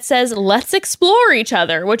card that says, let's explore each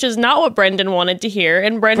other, which is not what Brendan wanted to hear.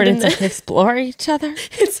 And Brendan's like, explore each other?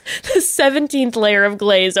 It's the 17th layer of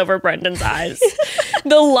glaze over Brendan's eyes.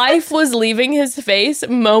 The life was leaving his face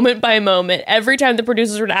moment by moment. Every time the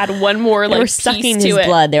producers would add one more they were piece sucking to his it.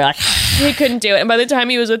 blood. They're like, he couldn't do it. And by the time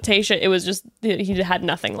he was with Tayshia, it was just, he had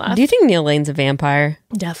nothing left. Do you think Neil Lane's a vampire?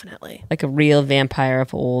 Definitely. Like a real vampire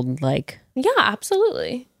of old, like... Yeah,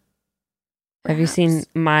 absolutely. Have you seen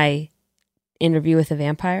my Interview with a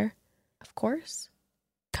Vampire? Of course.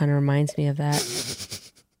 Kind of reminds me of that.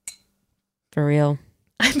 For real.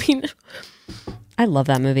 I mean... I love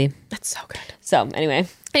that movie. That's so good. So,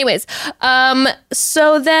 anyways.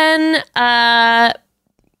 So then...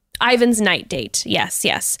 Ivan's night date. Yes.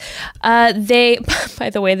 They,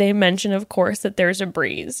 by the way, they mention, of course, that there's a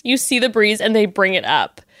breeze. You see the breeze and they bring it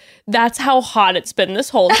up. That's how hot it's been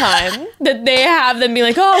this whole time. That they have them be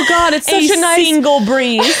like, oh God, it's such a nice single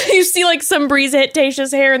breeze. You see like some breeze hit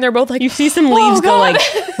Tayshia's hair and they're both like, you see some leaves go like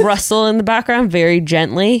rustle in the background very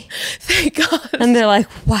gently. Thank God. And they're like,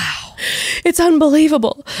 wow. It's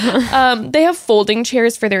unbelievable. They have folding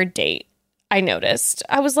chairs for their date. I noticed.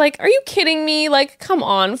 I was like, are you kidding me? Like, come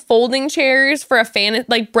on, folding chairs for a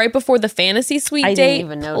like right before the fantasy suite date? Didn't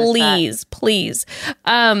even notice please.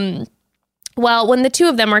 Well, when the two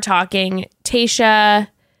of them are talking, Tayshia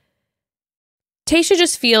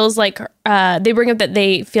just feels like they bring up that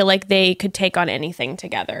they feel like they could take on anything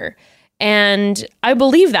together. And I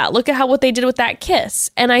believe that. Look at what they did with that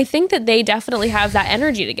kiss. And I think that they definitely have that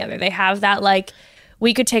energy together. They have that like,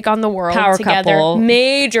 we could take on the world power together. Couple.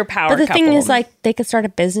 Major power couple. But the thing is, like, they could start a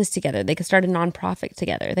business together. They could start a nonprofit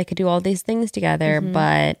together. They could do all these things together.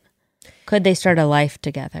 But could they start a life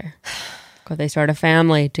together? Could they start a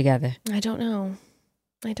family together? I don't know.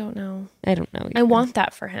 Either. I want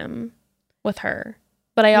that for him with her.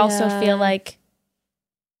 But I also feel like,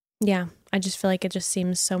 I just feel like it just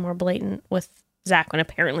seems so more blatant with Zach and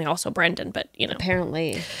apparently also Brendan. But, you know.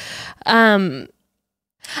 Apparently. I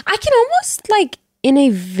can almost, like, in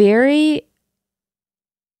a very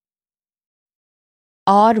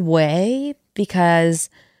odd way, because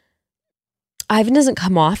Ivan doesn't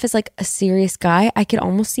come off as like a serious guy. I could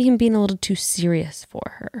almost see him being a little too serious for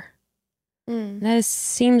her. That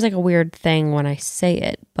seems like a weird thing when I say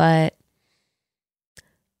it, but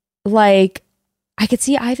like I could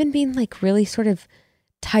see Ivan being like really sort of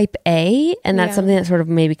type A, and that's something that sort of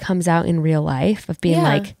maybe comes out in real life of being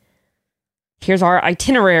like, here's our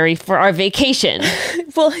itinerary for our vacation.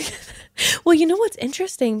 Well, you know what's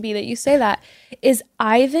interesting, B, that you say that, is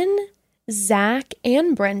Ivan, Zach,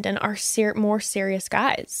 and Brendan are more serious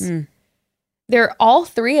guys. They're all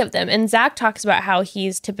three of them. And Zach talks about how he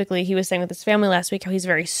was saying with his family last week, how he's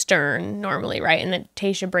very stern normally, right? And that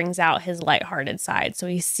Tayshia brings out his lighthearted side. So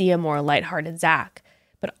you see a more lighthearted Zach.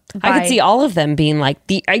 But I could see all of them being like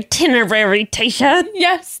the itinerary, Tayshia.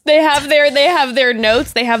 Yes, they have their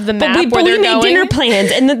notes. They have the map where they're going. But we made dinner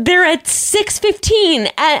plans, and they're at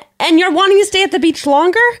 6:15, and you're wanting to stay at the beach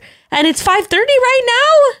longer, and it's 5:30 right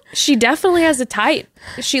now. She definitely has a type.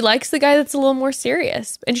 She likes the guy that's a little more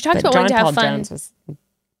serious, and she talks about wanting to have fun.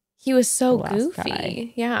 He was so goofy.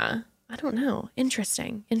 Guy. Yeah. I don't know.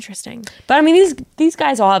 Interesting. But I mean, these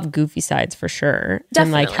guys all have goofy sides for sure.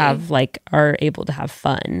 Definitely. And are able to have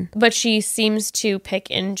fun. But she seems to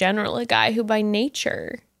pick in general a guy who by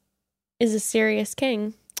nature is a serious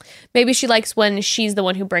king. Maybe she likes when she's the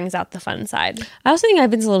one who brings out the fun side. I also think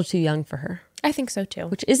Ivan's a little too young for her, I think so too.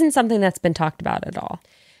 which isn't something that's been talked about at all.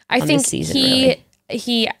 I on think this season, really.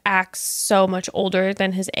 he acts so much older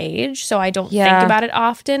than his age, so I don't think Yeah. about it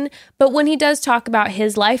often. But when he does talk about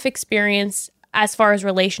his life experience as far as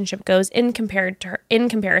relationship goes, in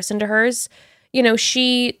comparison to hers, you know,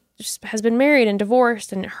 she just has been married and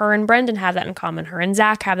divorced, and her and Brendan have that in common. Her and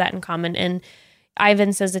Zach have that in common, and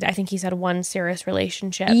Ivan says that I think he's had one serious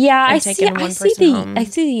relationship. Yeah, and I taken one see person home. I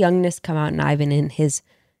see the youngness come out in Ivan in his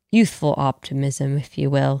youthful optimism, if you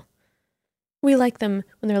will. We like them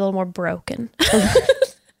when they're a little more broken.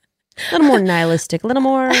 A little more nihilistic, a little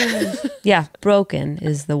more, broken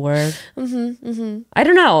is the word. I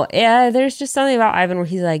don't know. Yeah, there's just something about Ivan where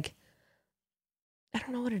he's like, I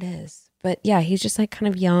don't know what it is, but yeah, he's just like kind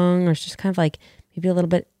of young, or just kind of like maybe a little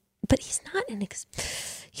bit, but he's not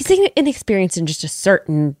he's inexperienced in just a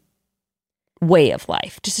certain way of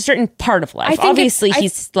life, just a certain part of life. Obviously,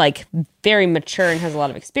 he's like very mature and has a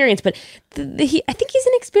lot of experience, but I think he's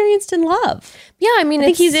inexperienced in love. Yeah, I mean, I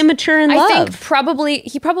think he's immature in love. I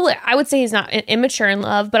think I would say he's not immature in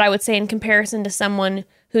love, but I would say in comparison to someone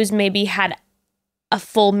who's maybe had a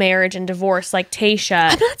full marriage and divorce like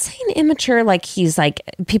Tayshia. I'm not saying immature like he's like,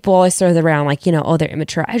 people always throw that around like, you know, oh, they're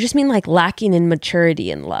immature. I just mean like lacking in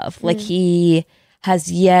maturity in love. Like he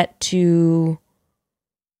has yet to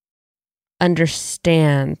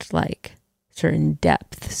understand like certain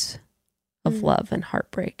depths of love and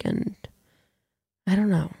heartbreak, and I don't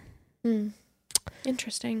know.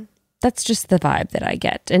 Interesting. That's just the vibe that I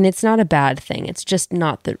get, and it's not a bad thing. It's just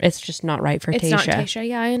not right for Tayshia. It's not Tayshia.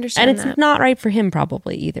 Yeah, I understand. And it's not right for him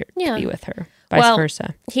probably either to be with her. Vice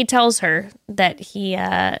versa. He tells her that he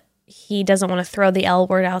doesn't want to throw the L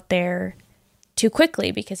word out there too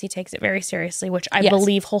quickly because he takes it very seriously, which I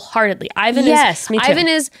believe wholeheartedly. Ivan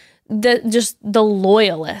is the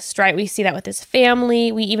loyalist, right? We see that with his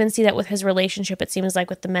family. We even see that with his relationship, it seems like,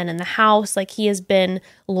 with the men in the house. Like, he has been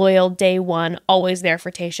loyal day one, always there for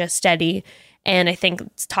Tayshia, steady. And I think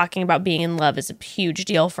talking about being in love is a huge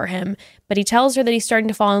deal for him. But he tells her that he's starting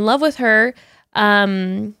to fall in love with her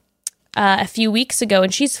a few weeks ago,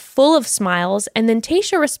 and she's full of smiles. And then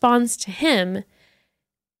Tayshia responds to him,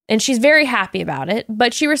 and she's very happy about it,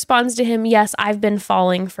 but she responds to him, yes, I've been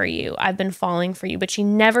falling for you. I've been falling for you. But she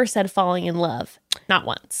never said falling in love. Not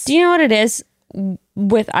once. Do you know what it is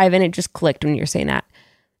with Ivan? It just clicked when you were saying that.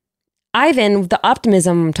 Ivan, the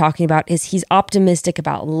optimism I'm talking about is he's optimistic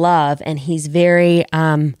about love, and he's very,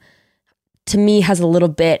 to me, has a little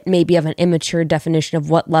bit maybe of an immature definition of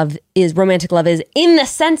what love is, romantic love is, in the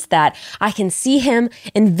sense that I can see him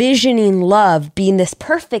envisioning love being this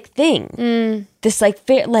perfect thing. This like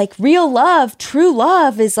real love, true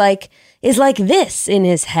love is like this in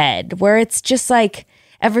his head, where it's just like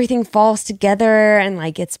everything falls together and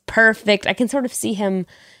like it's perfect. I can sort of see him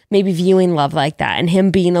maybe viewing love like that, and him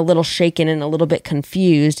being a little shaken and a little bit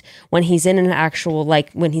confused when he's in an actual,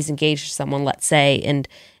 like when he's engaged to someone, let's say,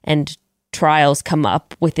 and trials come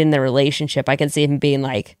up within the relationship. I can see him being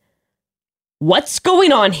like, what's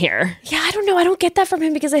going on here? Yeah, I don't know. I don't get that from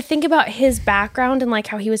him because I think about his background and like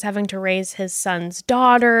how he was having to raise his son's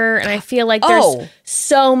daughter. And I feel like there's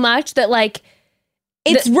so much that like,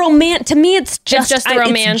 it's romantic. To me, it's just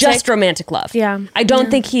romantic. It's just romantic love. Yeah. I don't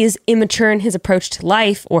think he is immature in his approach to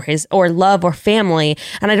life or love or family.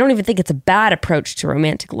 And I don't even think it's a bad approach to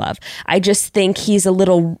romantic love. I just think he's a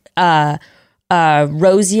little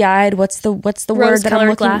rosy-eyed. What's the word that I'm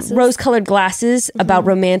looking? Glasses. Rose-colored glasses about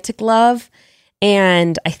romantic love.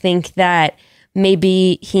 And I think that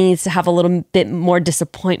maybe he needs to have a little bit more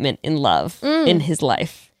disappointment in love in his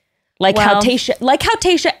life. How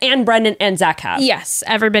Tayshia and Brendan and Zach have. Yes,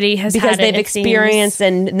 everybody has because had it, they've experienced,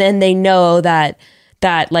 and then they know that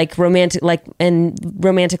like romantic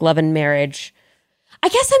love and marriage. I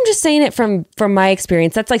guess I'm just saying it from my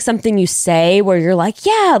experience. That's like something you say where you're like,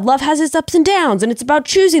 yeah, love has its ups and downs, and it's about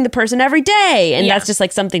choosing the person every day, and that's just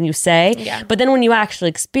like something you say. Yeah. But then when you actually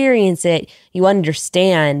experience it, you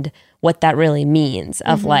understand what that really means.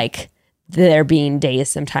 Of like, there being days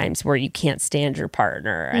sometimes where you can't stand your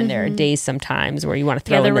partner, and there are days sometimes where you want to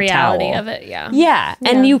throw in the reality towel. of it. Yeah.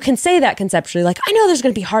 And you can say that conceptually, like, I know there's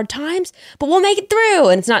going to be hard times, but we'll make it through.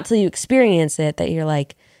 And it's not till you experience it that you're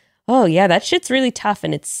like, oh yeah, that shit's really tough.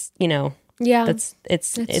 And it's, you know, it's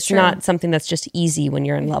not something that's just easy when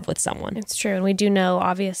you're in love with someone. It's true. And we do know,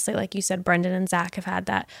 obviously, like you said, Brendan and Zach have had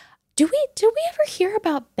that. Did we ever hear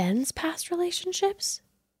about Ben's past relationships?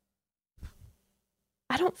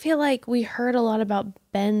 I don't feel like we heard a lot about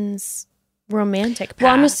Ben's romantic past.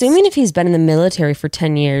 Well, I'm assuming if he's been in the military for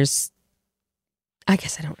 10 years, I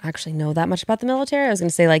guess I don't actually know that much about the military. I was going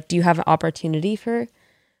to say, like, do you have an opportunity for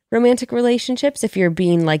romantic relationships if you're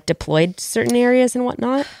being like deployed to certain areas and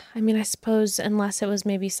whatnot. I mean, I suppose unless it was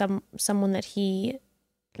maybe someone that he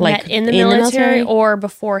Like met in the military or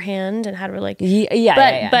beforehand and had like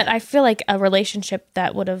but I feel like a relationship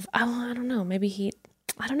that would have I don't know, maybe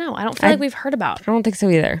I don't know. I don't feel like we've heard about. I don't think so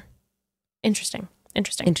either. Interesting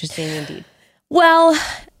Indeed. Well,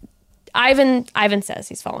 Ivan says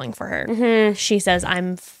he's falling for her. Mm-hmm. He says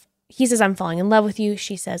I'm falling in love with you.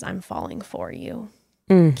 She says I'm falling for you.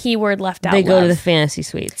 Keyword left out. They go love, to the fantasy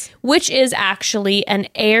suites, which is actually an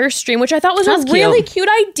Airstream, which I thought was a really cute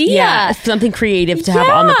idea. Yeah, something creative to have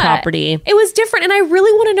on the property. It was different, and I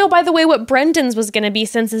really want to know, by the way, what Brendan's was going to be,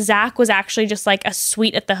 since Zach was actually just like a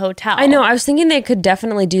suite at the hotel. I know. I was thinking they could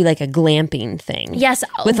definitely do like a glamping thing. Yes,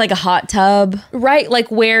 with like a hot tub, right?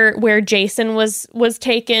 Like where Jason was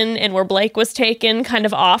taken and where Blake was taken, kind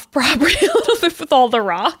of off property a little bit with all the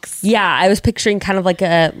rocks. Yeah, I was picturing kind of like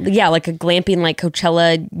a glamping, like Coachella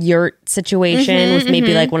yurt situation with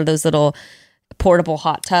maybe like one of those little portable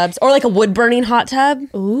hot tubs or like a wood burning hot tub.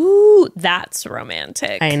 Ooh, that's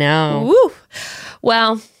romantic. I know. Ooh.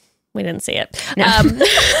 Well, we didn't see it. No.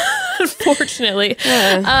 Unfortunately.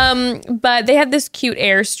 But they had this cute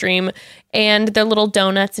Airstream and their little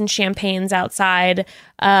donuts and champagnes outside.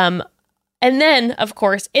 And then, of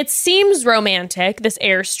course, it seems romantic, this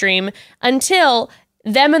Airstream, until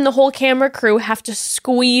them and the whole camera crew have to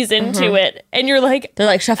squeeze into it. And you're like... They're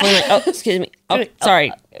like shuffling like, oh, excuse me. Oh,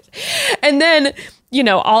 sorry. And then,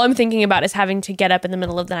 all I'm thinking about is having to get up in the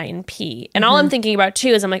middle of the night and pee. And all I'm thinking about, too,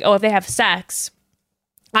 is I'm like, oh, if they have sex,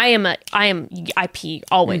 I pee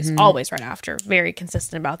always right after. Very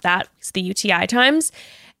consistent about that. It's the UTI times.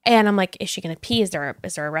 And I'm like, is she going to pee? Is there a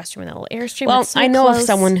restroom in the little Airstream? Well, I know of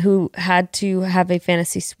someone who had to have a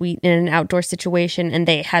fantasy suite in an outdoor situation, and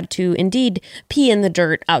they had to indeed pee in the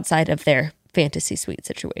dirt outside of their fantasy suite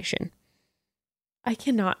situation. I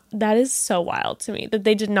cannot. That is so wild to me that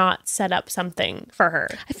they did not set up something for her.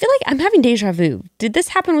 I feel like I'm having deja vu. Did this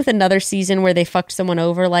happen with another season where they fucked someone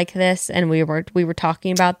over like this, and we were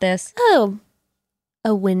talking about this? Oh,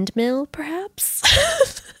 a windmill, perhaps?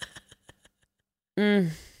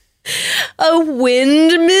 A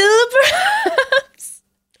windmill, perhaps?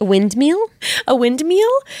 A windmill? A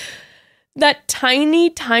windmill? That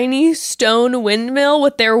tiny, tiny stone windmill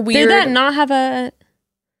with their weird... Did that not have a...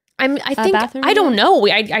 I think I don't know.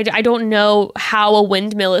 I don't know how a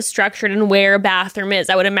windmill is structured and where a bathroom is.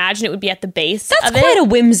 I would imagine it would be at the base. That's quite a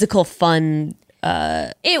whimsical, fun.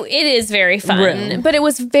 It is very fun, room. But it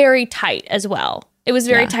was very tight as well. It was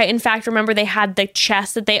very tight. In fact, remember they had the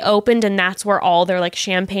chest that they opened, and that's where all their like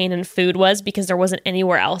champagne and food was, because there wasn't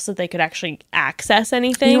anywhere else that they could actually access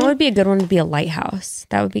anything. You know what would be a good one to be a lighthouse.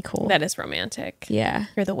 That would be cool. That is romantic. Yeah.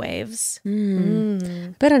 Or the waves. But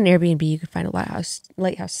on Airbnb, you could find a lighthouse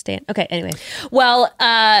stand. Okay, anyway. Well,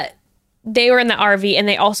 they were in the RV, and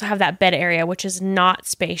they also have that bed area, which is not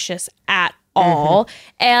spacious at all.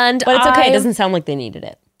 But it's okay. It doesn't sound like they needed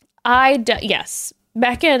it. Yes.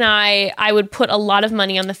 Becca and I would put a lot of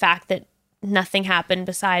money on the fact that nothing happened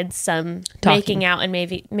besides some making out and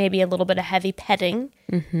maybe a little bit of heavy petting.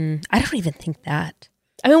 Mm-hmm. I don't even think that.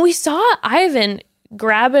 I mean, we saw Ivan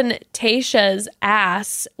grabbing Tayshia's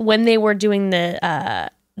ass when they were doing the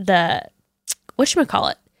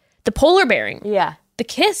whatchamacallit? The polar bearing. Yeah. The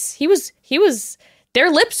kiss. He was their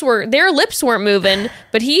lips weren't moving,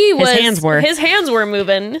 but his hands were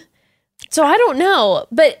moving. So I don't know.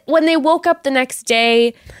 But when they woke up the next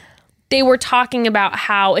day, they were talking about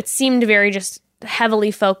how it seemed very just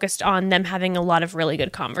heavily focused on them having a lot of really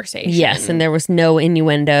good conversation. Yes, and there was no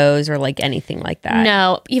innuendos or like anything like that.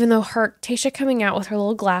 No, even though Tayshia coming out with her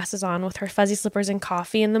little glasses on with her fuzzy slippers and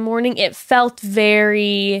coffee in the morning, it felt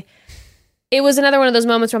very... It was another one of those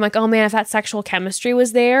moments where I'm like, oh man, if that sexual chemistry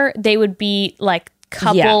was there, they would be like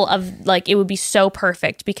couple of like, it would be so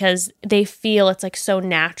perfect because they feel it's like so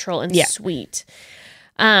natural and sweet.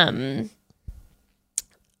 But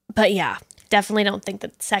yeah, definitely don't think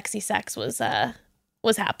that sexy sex was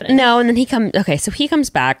happening. No, and then he comes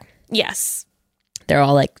back. Yes. They're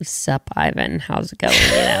all like, sup, Ivan, how's it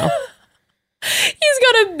going, He's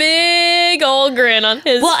got a big old grin on his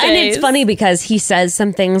face. Well, and it's funny because he says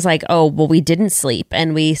some things like, oh, well, we didn't sleep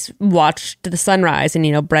and we watched the sunrise.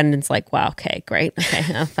 And, Brendan's like, wow, okay, great.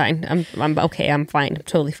 Okay, I'm fine. I'm okay. I'm fine. I'm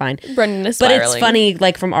totally fine. Brendan is spiraling. But it's funny,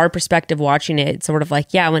 like from our perspective watching it, it's sort of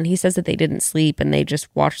like, yeah, when he says that they didn't sleep and they just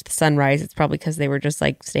watched the sunrise, it's probably because they were just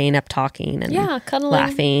like staying up talking and cuddling,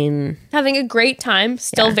 laughing. Having a great time.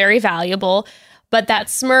 Still very valuable. But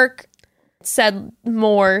that smirk said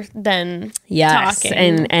more than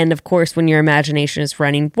talking. And of course, when your imagination is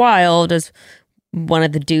running wild, as one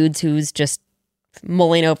of the dudes who's just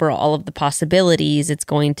mulling over all of the possibilities, it's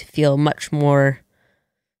going to feel much more.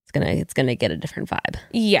 It's gonna get a different vibe.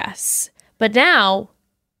 Yes, but now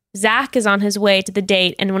Zach is on his way to the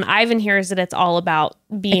date, and when Ivan hears that it's all about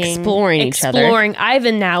exploring each other,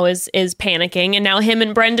 Ivan now is panicking, and now him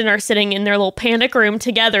and Brendan are sitting in their little panic room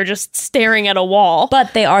together, just staring at a wall.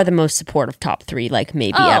 But they are the most supportive top three, like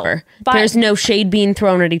maybe ever. There's no shade being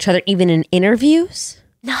thrown at each other, even in interviews.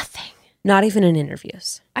 Nothing. Not even in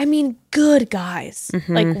interviews. I mean, good guys.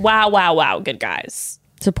 Mm-hmm. Like, wow, good guys.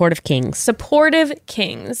 Supportive kings. Supportive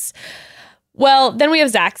kings. Well, then we have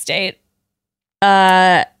Zach's date.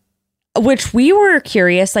 Which we were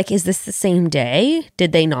curious, like, is this the same day?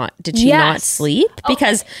 Did she not sleep?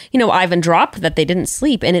 Because, Ivan dropped that they didn't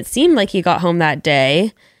sleep, and it seemed like he got home that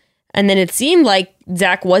day. And then it seemed like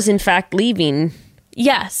Zach was, in fact, leaving.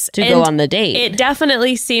 Yes. To go on the date. It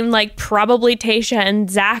definitely seemed like probably Tayshia and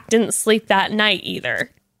Zach didn't sleep that night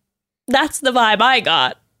either. That's the vibe I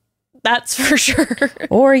got. That's for sure.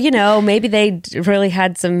 Or, maybe they really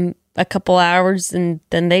had a couple hours and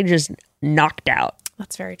then they just knocked out.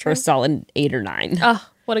 That's very true. For a solid 8 or 9. Oh,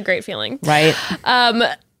 what a great feeling. Right.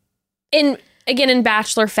 In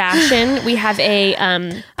Bachelor fashion, we have a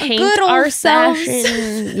paint ourselves.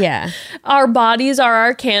 Yeah. Our bodies are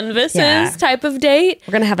our canvases type of date.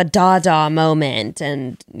 We're going to have a Dada moment.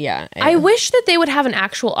 And yeah. I wish that they would have an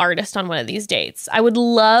actual artist on one of these dates. I would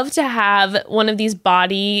love to have one of these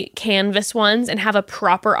body canvas ones and have a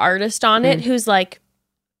proper artist on it who's like,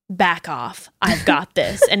 back off, I've got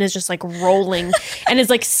this, and is just like rolling and is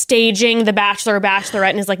like staging the Bachelor or Bachelorette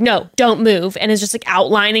and is like, no, don't move, and is just like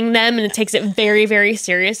outlining them, and it takes it very, very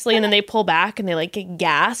seriously, and then they pull back and they like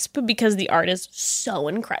gasp because the art is so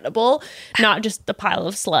incredible, not just the pile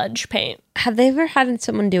of sludge paint. Have they ever had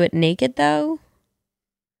someone do it naked though?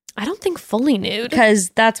 I don't think fully nude. Because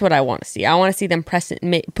that's what I want to see. I want to see them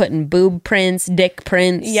putting boob prints, dick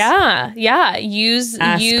prints. Yeah. Use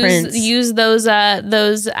those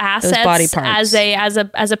assets body parts as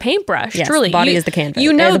a paintbrush. Yes, truly, the body is the canvas.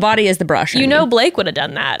 The body is the brush. Blake would have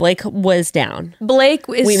done that. Blake was down. Blake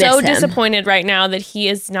is so disappointed right now that he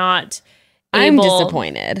is not able. I'm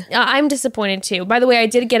disappointed. I'm disappointed too. By the way, I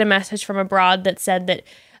did get a message from abroad that said that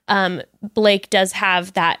Blake does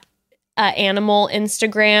have that animal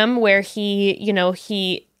Instagram where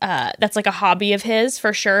he that's like a hobby of his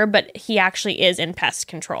for sure, but he actually is in pest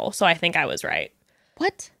control. So I think I was right.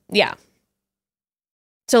 What? Yeah.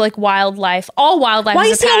 So like wildlife, all wildlife. Why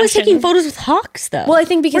is he always taking photos with hawks though? Well, I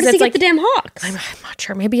think because where does it's he like get the damn hawks. I'm not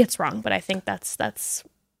sure. Maybe it's wrong, but I think that's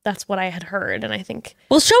what I had heard, and I think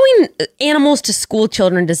showing animals to school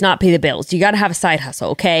children does not pay the bills. You got to have a side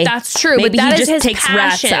hustle, okay? That's true. Maybe but that he is just his takes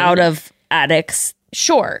passion. rats out of attics.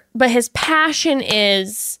 Sure, but his passion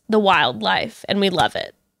is the wildlife, and we love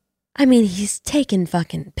it. I mean, he's taking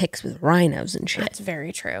fucking pics with rhinos and shit. That's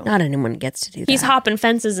very true. Not anyone gets to do that. He's hopping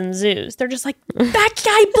fences in zoos. They're just like, that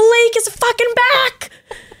guy Blake is fucking back.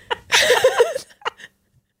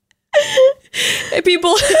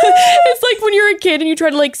 People, it's like when you're a kid and you try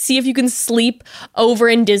to like see if you can sleep over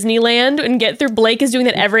in Disneyland and get through. Blake is doing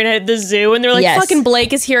that every night at the zoo, and they're like, fucking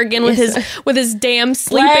Blake is here again with his damn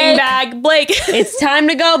sleeping bag. Blake, it's time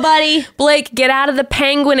to go, buddy. Blake, get out of the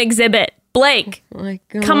penguin exhibit. Blake,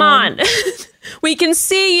 come on. We can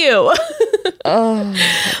see you.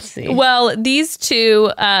 Let's see. Well, these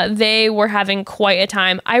two, they were having quite a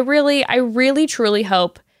time. I really, truly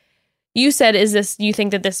hope. You said, you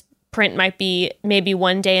think that this print might be maybe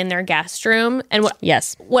one day in their guest room? And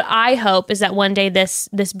what I hope is that one day this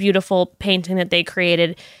beautiful painting that they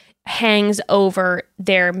created hangs over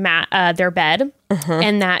their bed,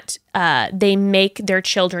 and that they make their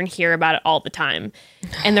children hear about it all the time,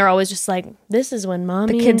 and they're always just like, "This is when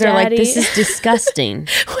mommy." The kids and are like, daddy. "This is disgusting."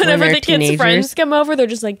 Whenever the kids' friends come over, they're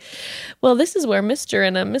just like, "Well, this is where Mr.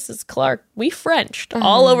 and Mrs. Clark we Frenched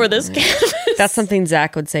all over this canvas." That's something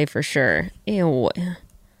Zach would say for sure. Ew,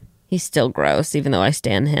 he's still gross, even though I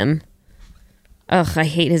stan him. Ugh, I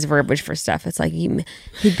hate his verbiage for stuff. It's like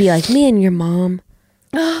he'd be like, "Me and your mom."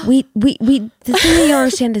 we the thing that you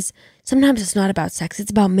understand is sometimes it's not about sex,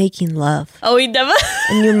 it's about making love. Oh, he never.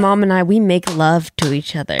 And your mom and I, we make love to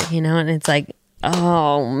each other, and it's like,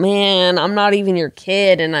 oh man, I'm not even your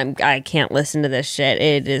kid, and I can't listen to this shit.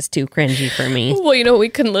 It is too cringy for me. Well, what we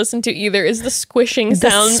couldn't listen to either is the squishing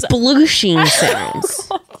sounds, the splooshing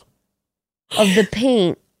sounds of the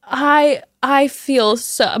paint. I feel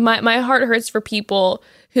so, my heart hurts for people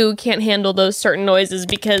who can't handle those certain noises,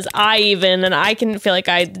 because I can feel like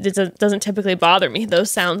it doesn't typically bother me. Those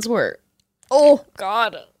sounds were, oh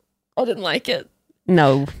God, I didn't like it.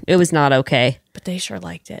 No, it was not okay. But they sure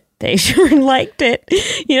liked it. They sure liked it.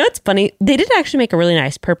 You know, it's funny. They did actually make a really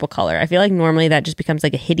nice purple color. I feel like normally that just becomes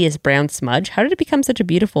like a hideous brown smudge. How did it become such a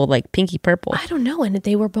beautiful, like, pinky purple? I don't know. And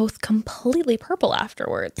they were both completely purple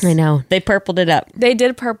afterwards. I know. They purpled it up. They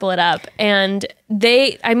did purple it up. And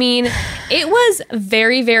it was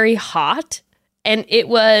very, very hot. And it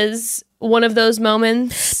was one of those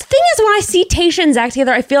moments. The thing is, when I see Tayshia and Zach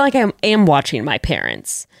together, I feel like I am watching my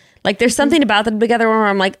parents. Like, there's something about them together where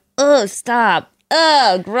I'm like, oh, stop.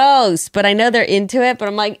 Oh, gross. But I know they're into it, but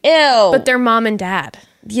I'm like, ew. But they're mom and dad.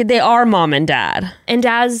 Yeah, they are mom and dad. And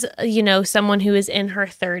as, someone who is in her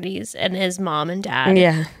 30s and is mom and dad,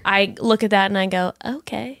 yeah, I look at that and I go,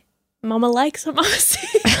 okay, mama likes what mama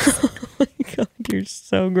sees. Oh my God, you're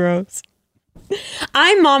so gross.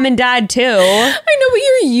 I'm mom and dad too. I know, but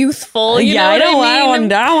you're youthful. You know what I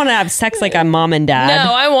mean? I don't want to have sex like I'm mom and dad.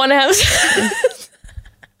 No, I want to have sex.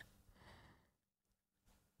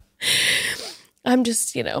 I'm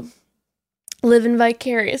just, living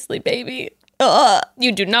vicariously, baby.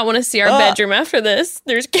 You do not want to see our bedroom after this.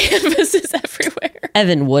 There's canvases everywhere.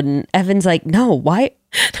 Evan wouldn't. Evan's like, no, why?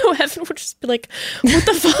 No, Evan would just be like, what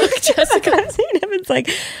the fuck, Jessica? Evan's like,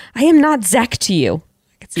 I am not Zach to you.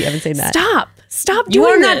 I can see Evan saying that. Stop doing this. You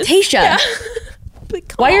are not Tayshia. Yeah.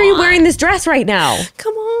 Like, why are you wearing this dress right now?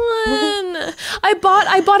 Come on. I bought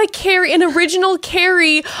an original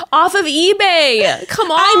Carrie off of eBay. Come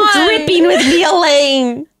on. I'm dripping with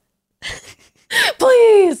Elaine.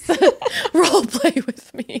 Please role play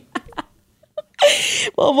with me.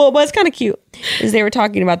 Well, what's kind of cute is they were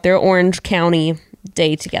talking about their Orange County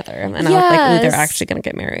day together, and I was like, "Ooh, they're actually going to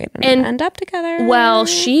get married and end up together." Well,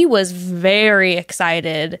 she was very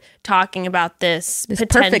excited talking about this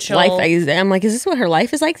potential perfect life. I'm like, "Is this what her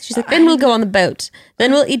life is like?" She's like, "Then we'll go on the boat.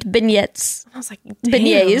 Then we'll eat beignets." I was like,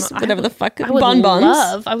 "Beignets, whatever the fuck, I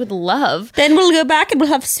would love. Then we'll go back and we'll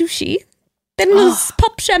have sushi. Then we'll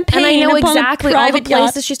pop champagne." And I know exactly all the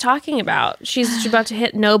places yacht. She's talking about. She's about to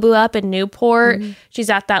hit Nobu up in Newport.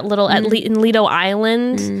 She's at that little in Lido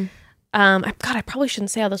Island. I probably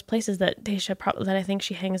shouldn't say all those places that that I think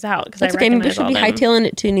she hangs out, because that's okay. Maybe she'll be hightailing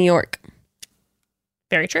it to New York.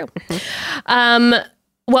 Very true.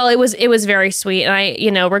 Well, it was very sweet, and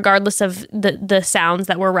I, regardless of the sounds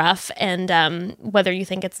that were rough, and whether you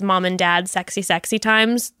think it's mom and dad sexy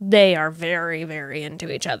times, they are very, very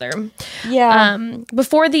into each other. Yeah.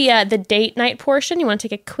 Before the date night portion, you want to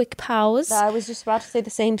take a quick pause? I was just about to say the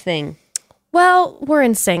same thing. Well, we're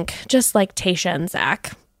in sync, just like Tayshia and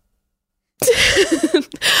Zach.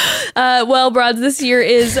 Well, broads, this year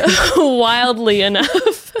is wildly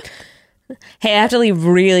enough. Hey, I have to leave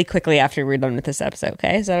really quickly after we're done with this episode,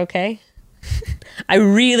 okay? Is that okay? I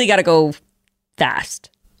really got to go fast.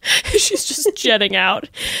 She's just jetting out.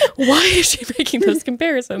 Why is she making those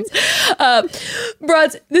comparisons?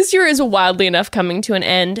 Broads, this year is wildly enough coming to an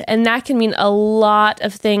end, and that can mean a lot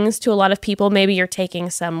of things to a lot of people. Maybe you're taking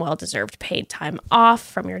some well-deserved paid time off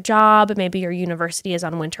from your job. Maybe your university is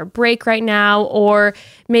on winter break right now, or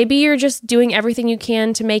maybe you're just doing everything you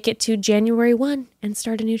can to make it to January 1 and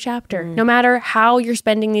start a new chapter. No matter how you're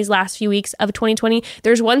spending these last few weeks of 2020,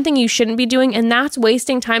 there's one thing you shouldn't be doing, and that's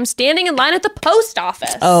wasting time standing in line at the post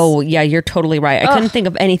office. Oh, yeah, you're totally right. I couldn't think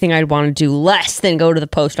of anything I'd want to do less than go to the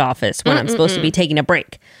post office when I'm supposed to be taking a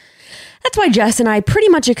break. That's why Jess and I pretty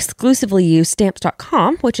much exclusively use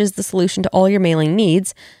Stamps.com, which is the solution to all your mailing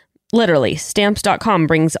needs. Literally, Stamps.com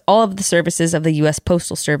brings all of the services of the U.S.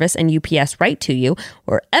 Postal Service and UPS right to you,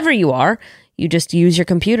 wherever you are. You just use your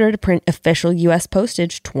computer to print official U.S.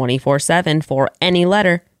 postage 24/7 for any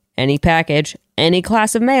letter, any package, any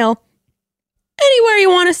class of mail, anywhere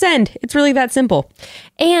you want to send. It's really that simple.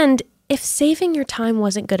 And if saving your time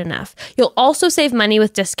wasn't good enough, you'll also save money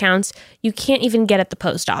with discounts you can't even get at the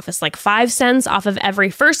post office, like 5 cents off of every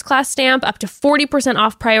first class stamp, up to 40%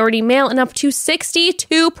 off priority mail, and up to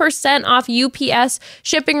 62% off UPS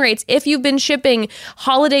shipping rates. If you've been shipping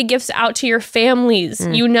holiday gifts out to your families,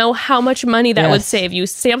 you know how much money that would save you.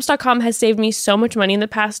 Stamps.com has saved me so much money in the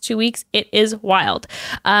past 2 weeks. It is wild.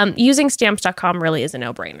 Using Stamps.com really is a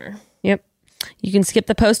no-brainer. Yep. You can skip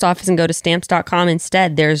the post office and go to Stamps.com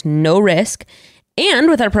instead. There's no risk. And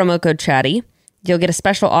with our promo code Chatty, you'll get a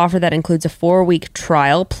special offer that includes a 4-week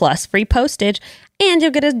trial plus free postage, and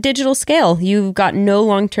you'll get a digital scale. You've got no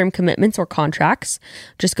long-term commitments or contracts.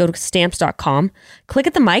 Just go to Stamps.com, click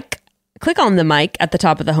on the mic at the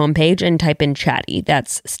top of the homepage, and type in Chatty.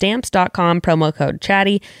 That's Stamps.com, promo code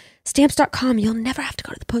Chatty. Stamps.com, you'll never have to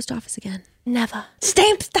go to the post office again. Never.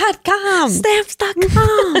 Stamps.com.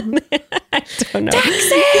 Stamps.com. I don't know.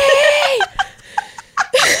 Taxi!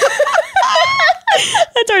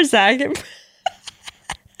 That's our Zach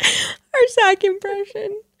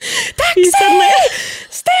impression. Taxi!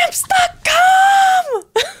 Stamps.com!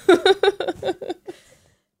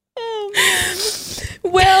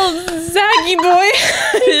 Well, Zaggy boy.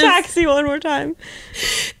 Taxi one more time.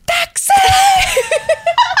 Taxi!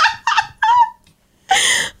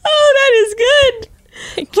 Oh, that is good.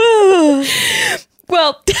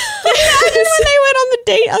 Well, imagine when they went on the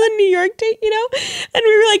date, on the New York date, you know, and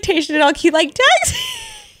we were like, Tayshia and all cute, like, taxi.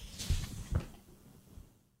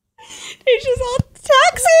 Tashia's all,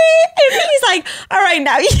 taxi. And he's like, all right,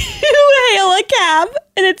 now you hail a cab.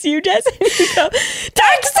 And it's you, Jess. And you go,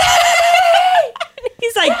 taxi. And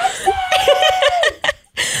he's like,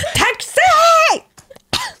 taxi.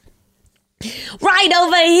 Right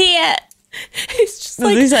over here. he's just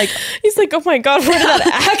like, he's like, oh my God, where did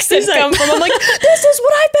that accent come from? I'm like, this is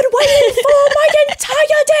what I've been waiting for my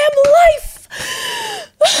entire damn life.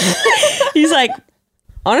 he's like,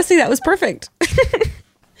 honestly, that was perfect.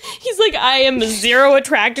 He's like, I am zero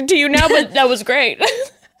attracted to you now, but that was great.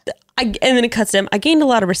 And then it cuts to him. I gained a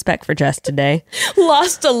lot of respect for Jess today.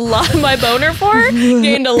 Lost a lot of my boner for her,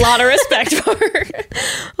 gained a lot of respect for her.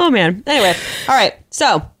 Oh, man. Anyway. All right.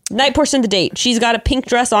 So, night portion of the date. She's got a pink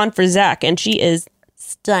dress on for Zach, and she is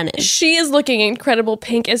stunning. She is looking incredible.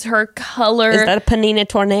 Pink is her color. Is that a Panina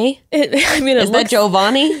Tournay? Is that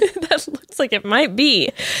Giovanni? That looks like it might be.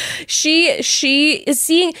 She is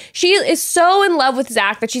so in love with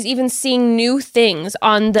Zach that she's even seeing new things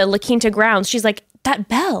on the La Quinta grounds. She's like, that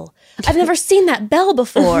bell. I've never seen that bell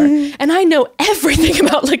before. And I know everything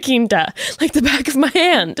about La Quinta, like the back of my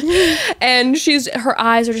hand. And her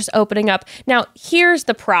eyes are just opening up. Now, here's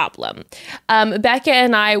the problem. Becca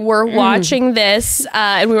and I were watching this,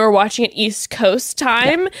 and we were watching it East Coast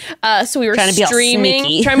time. So we were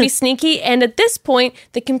streaming, trying to be sneaky. And at this point,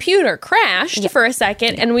 the computer crashed for a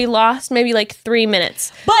second, and we lost maybe like 3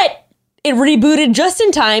 minutes. But it rebooted just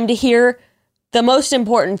in time to hear the most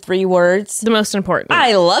important 3 words. The most important.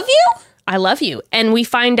 I love you. I love you. And we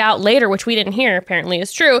find out later, which we didn't hear apparently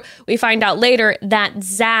is true. We find out later that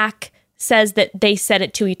Zach says that they said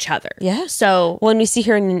it to each other. Yeah. So when we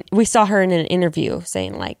saw her in an interview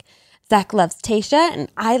saying like, Zach loves Tayshia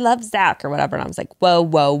and I love Zach or whatever. And I was like, whoa,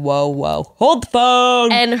 whoa, whoa, whoa. Hold the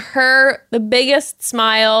phone. And the biggest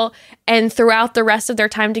smile, and throughout the rest of their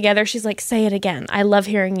time together, she's like, say it again. I love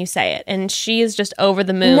hearing you say it. And she is just over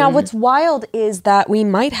the moon. Now, what's wild is that we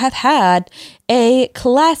might have had a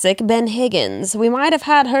classic Ben Higgins. We might have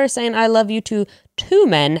had her saying, I love you to 2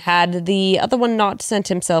 men, had the other one not sent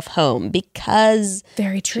himself home because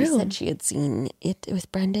very true. She said she had seen it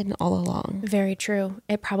with Brendan all along. Very true.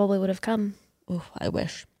 It probably would have come. Oh, I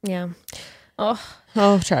wish. Yeah.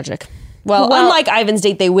 Oh, tragic. Well, unlike Ivan's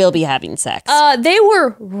date, they will be having sex. They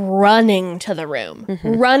were running to the room,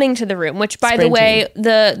 which, by the way,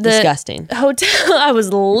 the disgusting hotel, I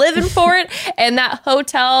was living for it. And that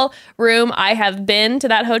hotel room, I have been to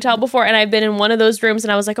that hotel before, and I've been in one of those rooms,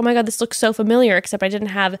 and I was like, oh my God, this looks so familiar, except I didn't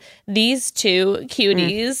have these 2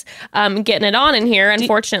 cuties getting it on in here,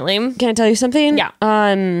 unfortunately. Can I tell you something? Yeah.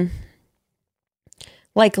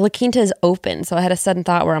 Like, La Quinta is open, so I had a sudden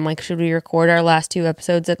thought where I'm like, should we record our last 2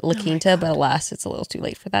 episodes at La Quinta? But alas, it's a little too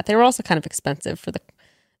late for that. They were also kind of expensive for the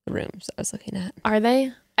rooms I was looking at. Are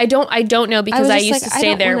they? I don't know, because I used to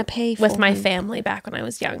stay there with my $400. family back when I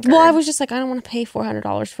was younger. Well, I was just like, I don't want to pay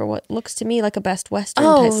 $400 for what looks to me like a Best Western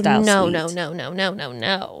type style suite.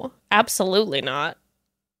 No. Absolutely not.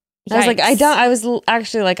 I was like, I was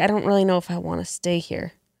actually like, I don't really know if I want to stay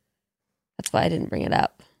here. That's why I didn't bring it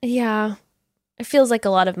up. Yeah. It feels like a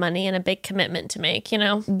lot of money and a big commitment to make, you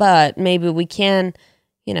know? But maybe we can,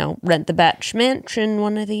 rent the Batch Mansion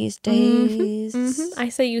one of these days. I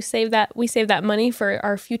say we save that money for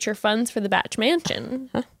our future funds for the Batch Mansion.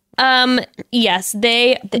 Huh? Yes,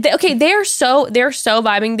 they're so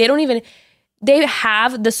vibing. They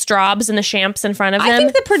have the strobs and the champs in front of them. I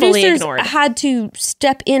think the producers had to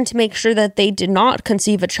step in to make sure that they did not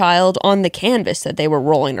conceive a child on the canvas that they were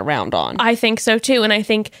rolling around on. I think so too. And I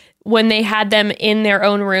think when they had them in their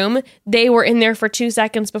own room, they were in there for 2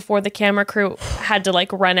 seconds before the camera crew had to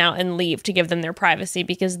like run out and leave to give them their privacy,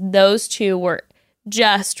 because those 2 were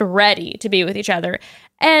just ready to be with each other.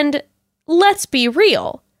 And let's be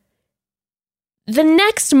real. The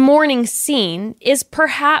next morning scene is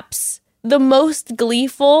perhaps the most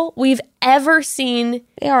gleeful we've ever seen.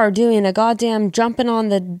 They are doing a goddamn jumping on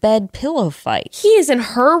the bed pillow fight. He is in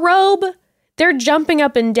her robe. They're jumping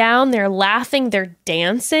up and down. They're laughing. They're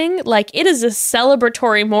dancing. Like, it is a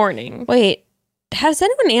celebratory morning. Wait, has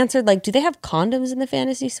anyone answered, like, do they have condoms in the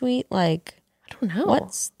fantasy suite? Like, I don't know.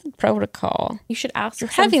 What's the protocol? You should ask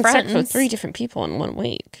You're some having friends. sex with 3 different people in 1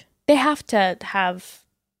 week. They have to have,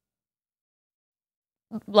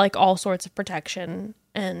 like, all sorts of protection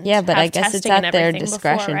and Yeah, but have I guess it's testing and at their everything before,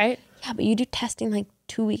 discretion. right? Yeah, but you do testing like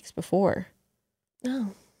 2 weeks before.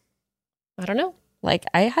 No, I don't know. Like,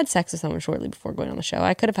 I had sex with someone shortly before going on the show.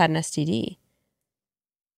 I could have had an STD.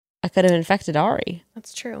 I could have infected Ari.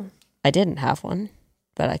 That's true. I didn't have one,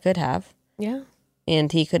 but I could have. Yeah.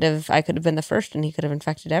 And I could have been the first, and he could have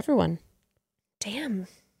infected everyone. Damn.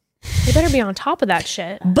 They better be on top of that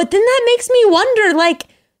shit. But then that makes me wonder, like,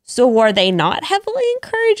 so are they not heavily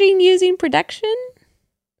encouraging using protection?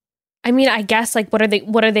 I mean, I guess, like, what are they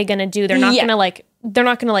gonna do? They're not gonna like they're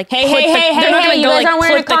not gonna like they're not gonna you go guys like aren't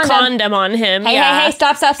wearing put a the condom on him. Hey,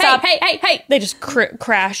 stop. Hey. They just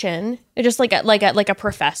crash in. They're just like a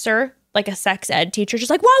professor, like a sex ed teacher, just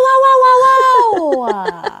like, whoa.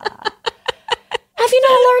 Have you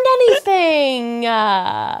not learned anything?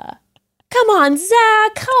 Come on,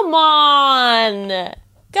 Zach. Come on.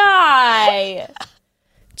 Guy.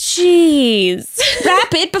 Jeez.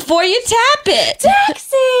 Wrap it before you tap it.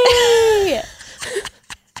 Taxi.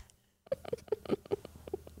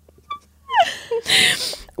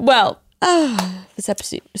 Well, this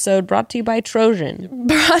episode brought to you by Trojan.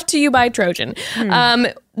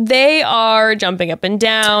 They are jumping up and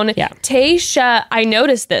down. Yeah. Tayshia, I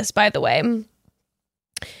noticed this, by the way.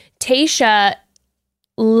 Tayshia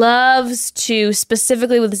loves to,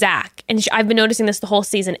 specifically with Zach, and I've been noticing this the whole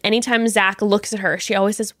season. Anytime Zach looks at her, she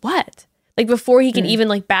always says, "What?" Like before he can even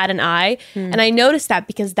like bat an eye. And I noticed that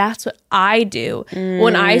because that's what I do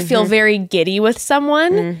when I feel very giddy with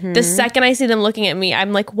someone. The second I see them looking at me,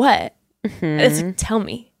 I'm like, "What?" It's like, tell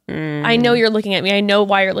me. I know you're looking at me. I know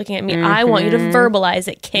why you're looking at me. I want you to verbalize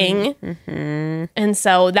it, king. And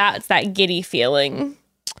so that's that giddy feeling.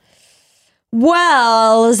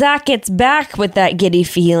 Well, Zach gets back with that giddy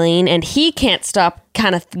feeling, and he can't stop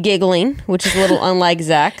kind of giggling, which is a little unlike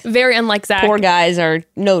Zach. Very unlike Zach. Poor guys are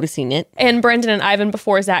noticing it. And Brendan and Ivan,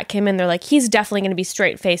 before Zach came in, they're like, he's definitely going to be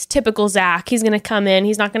straight-faced. Typical Zach. He's going to come in.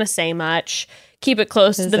 He's not going to say much. Keep it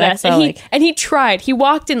close to the vest. And he tried. He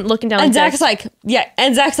walked in looking down. And Zach's like,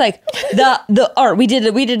 the art. We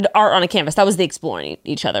did art on a canvas. That was the exploring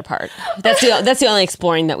each other part. That's the only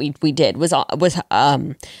exploring that we did was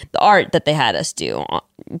the art that they had us do.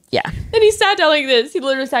 Yeah. And he sat down like this. He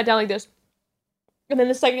literally sat down like this. And then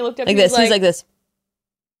the second he looked up, like this. He's like this.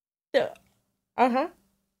 Yeah.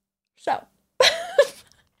 So.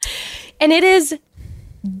 And it is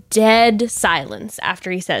dead silence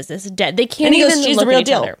after he says this. Dead. They can't even she's look the real at each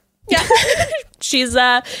deal. other. Yeah. She's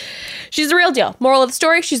the real deal. Moral of the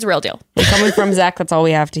story, she's the real deal. And coming from Zach, that's all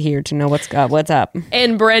we have to hear to know what's up.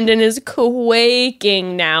 And Brendan is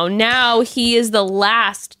quaking now. Now he is the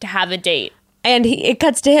last to have a date. And it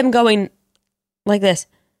cuts to him going like this.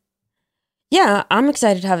 Yeah, I'm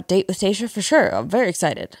excited to have a date with Tayshia for sure. I'm very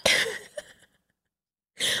excited.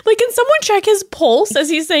 Like, can someone check his pulse as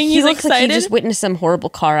he's saying he's looks excited? Like he just witnessed some horrible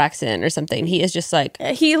car accident or something. He is just like...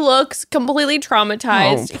 He looks completely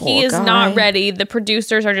traumatized. Oh, He is guy. not ready. The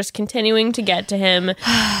producers are just continuing to get to him.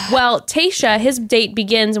 Well, Tayshia, his date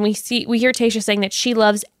begins, and we hear Tayshia saying that she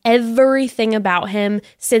loves everything about him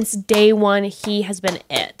since day one. He has been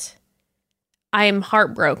it. I am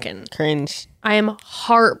heartbroken. Cringe. I am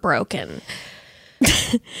heartbroken.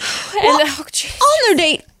 On their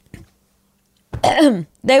date...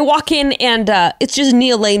 they walk in and it's just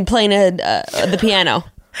Neil Lane playing the piano.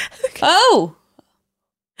 Oh.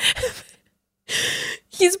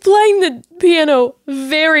 He's playing the piano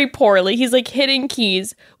very poorly. He's like hitting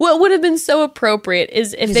keys. What would have been so appropriate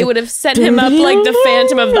is if they would have set him up like the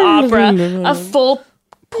Phantom of the Opera, a full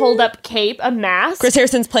pulled up cape, a mask. Chris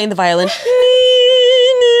Harrison's playing the violin.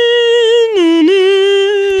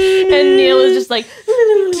 And Neil is just like...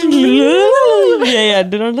 Yeah. Yeah,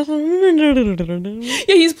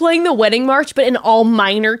 he's playing the wedding march, but in all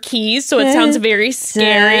minor keys, so it sounds very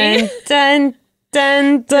scary. Dun,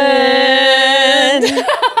 dun, dun, dun.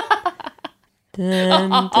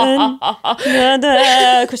 Dun, dun,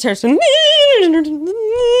 dun. Chris Harrison.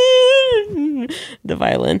 The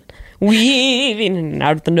violin. Weaving in and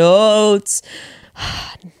out of the notes.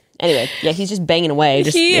 Anyway, yeah, he's just banging away,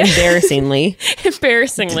 just embarrassingly.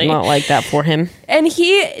 Embarrassingly. Not like that for him. And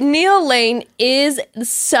Neil Lane is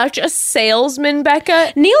such a salesman,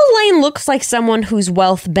 Becca. Neil Lane looks like someone whose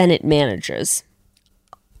wealth Bennett manages.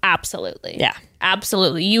 Absolutely. Yeah.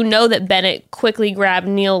 Absolutely. You know that Bennett quickly grabbed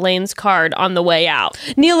Neil Lane's card on the way out.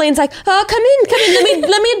 Neil Lane's like, oh, come in.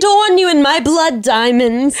 Let me adorn you in my blood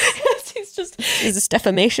diamonds. He's just... Is this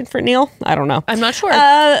defamation for Neil? I don't know. I'm not sure.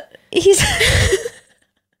 He's...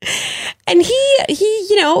 And he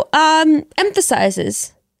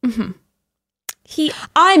emphasizes. Mm-hmm.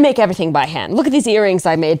 I make everything by hand. Look at these earrings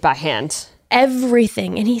I made by hand.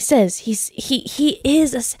 Everything. And he says he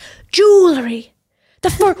is jewelry.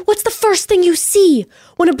 What's the first thing you see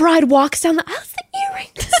when a bride walks down the aisle? It's the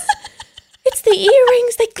earrings. It's the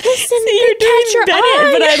earrings. They glisten. See, you're they catch your doing eye.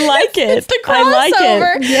 Bennett, but I like it. It's the crossover. I like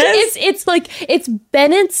it. Yes.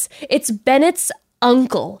 It's Bennett's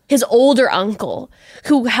uncle, his older uncle,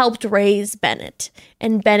 who helped raise Bennett.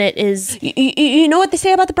 And Bennett is... You know what they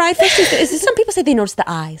say about the bride first? Is some people say they notice the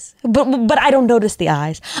eyes. But I don't notice the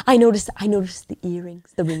eyes. I notice the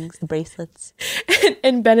earrings, the rings, the bracelets.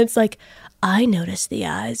 And Bennett's like, I notice the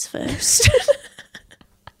eyes first.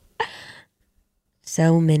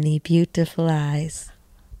 So many beautiful eyes.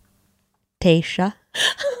 Tayshia,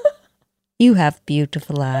 you have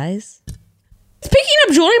beautiful eyes. Picking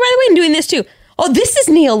up jewelry, by the way, and doing this too. Oh, this is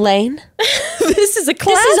Neil Lane. This is a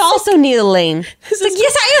classic. This is also Neil Lane.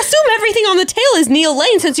 Yes, I assume everything on the table is Neil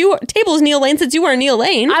Lane since you are Neil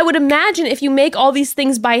Lane. I would imagine if you make all these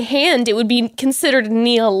things by hand, it would be considered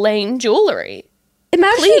Neil Lane jewelry.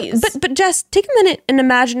 Imagine, Please. but Jess, take a minute and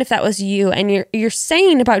imagine if that was you, and you're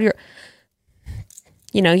saying about your,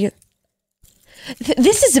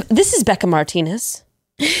 this is Becca Martinez.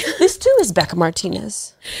 This too is Becca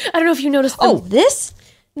Martinez. I don't know if you noticed. This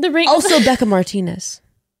the ring. Also Becca Martinez.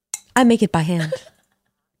 I make it by hand.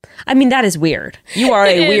 I mean, that is weird. You are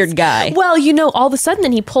a weird guy. Well, all of a sudden,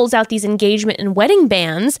 then he pulls out these engagement and wedding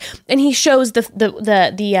bands, and he shows the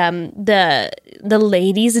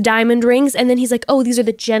ladies' diamond rings, and then he's like, "Oh, these are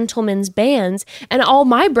the gentlemen's bands." And all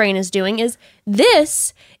my brain is doing is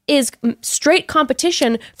this is straight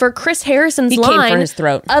competition for Chris Harrison's line came for his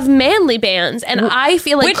throat. Of manly bands, and I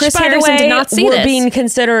feel like Chris Harrison did not see we're this. Being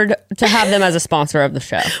considered to have them as a sponsor of the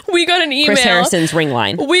show. We got an email. Chris Harrison's ring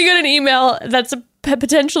line. We got an email that's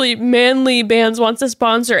potentially manly bands wants to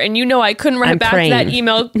sponsor, and I couldn't write back to that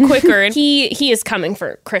email quicker. And he is coming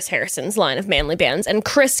for Chris Harrison's line of manly bands, and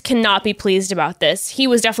Chris cannot be pleased about this. He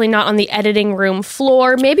was definitely not on the editing room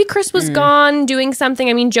floor. Maybe Chris was gone doing something.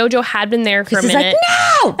 I mean, JoJo had been there for a minute.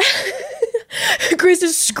 Like, no! Chris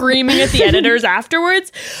is screaming at the editors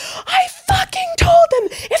afterwards. I fucking told them,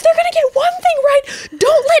 if they're gonna get one thing right,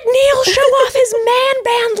 don't let Neil show off his man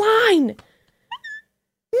band line.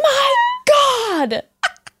 My God.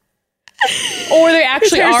 Or they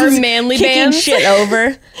actually are manly bands. Shit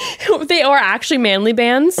over. They are actually manly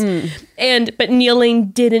bands. But Neil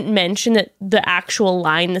Lane didn't mention that the actual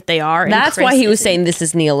line that they are. That's why he was saying this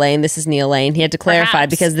is Neil Lane. This is Neil Lane. He had to clarify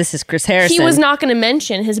because this is Chris Harrison. He was not going to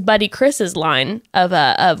mention his buddy Chris's line of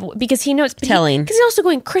because he knows telling. Because he's also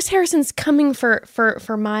going, Chris Harrison's coming for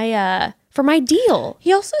my deal.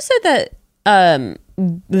 He also said that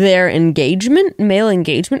their male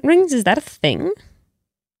engagement rings, is that a thing?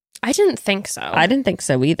 I didn't think so. I didn't think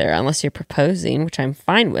so either, unless you're proposing, which I'm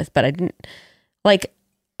fine with, but I didn't,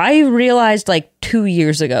 I realized 2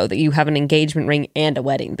 years ago that you have an engagement ring and a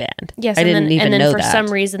wedding band. Yes, I didn't even know that. And then for some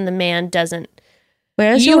reason the man doesn't.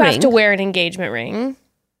 Where's you your have ring? to wear an engagement ring.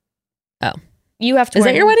 Oh. You have to Is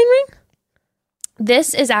that your wedding ring?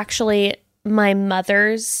 This is actually my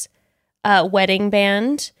mother's wedding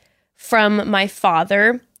band from my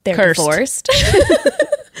father. They're divorced.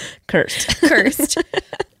 Cursed.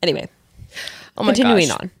 Anyway, oh my Continuing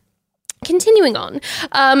gosh. Continuing on.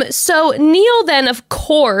 So Neil then, of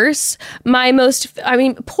course,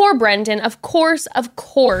 poor Brendan, of course,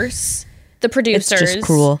 the producers. It's just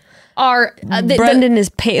cruel. Are Brendan is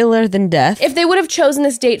paler than death. If they would have chosen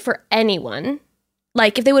this date for anyone,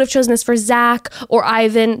 if they would have chosen this for Zach or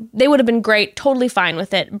Ivan, they would have been great, totally fine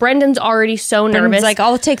with it. Brendan's already so nervous. Brendan's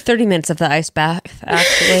I'll take 30 minutes of the ice bath,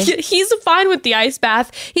 actually. He's fine with the ice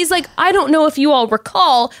bath. He's like, I don't know if you all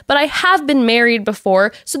recall, but I have been married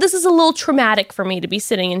before, so this is a little traumatic for me to be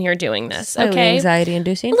sitting in here doing this, okay?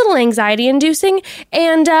 Anxiety-inducing. A little anxiety-inducing.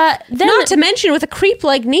 And then... Not to mention with a creep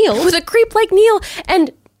like Neil.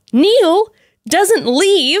 And Neil doesn't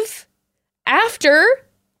leave after...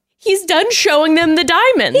 He's done showing them the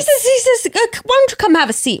diamonds. He says, why don't you come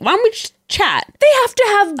have a seat? Why don't we just chat? They have to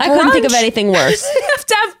have brunch. I couldn't think of anything worse. They have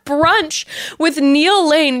to have brunch with Neil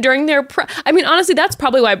Lane during their... honestly, that's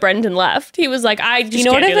probably why Brendan left. He was like, I just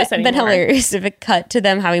can't do this anymore. Been hilarious if it cut to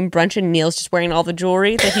them having brunch and Neil's just wearing all the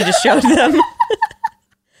jewelry that he just showed them.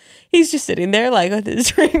 He's just sitting there with his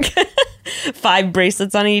drink. 5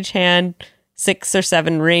 bracelets on each hand, 6 or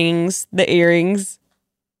 7 rings, the earrings.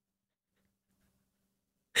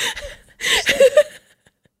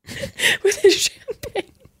 With his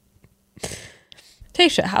champagne.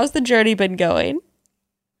 Tayshia, how's the journey been going?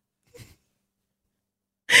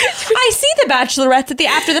 I see the Bachelorettes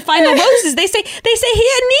after the final roses. They say, here,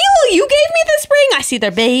 Neil, you gave me this ring. I see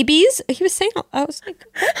their babies. He was saying, I was like,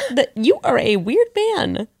 that you are a weird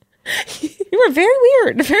man. You are very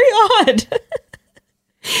weird, very odd.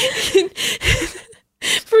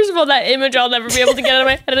 First of of that image I'll never be able to get out of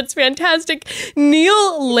my head. It's fantastic.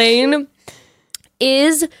 Neil Lane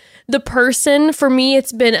is the person, for me,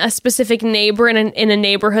 it's been a specific neighbor in a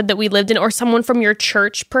neighborhood that we lived in, or someone from your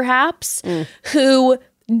church, perhaps, who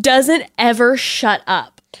doesn't ever shut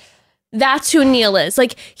up. That's who Neil is.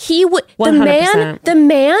 Like, he would, the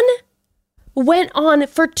man went on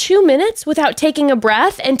for 2 minutes without taking a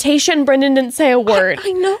breath, and Tayshia and Brendan didn't say a word.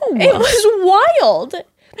 I know. It was wild.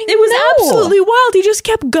 It was absolutely wild. He just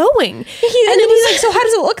kept going. And then he's like, so how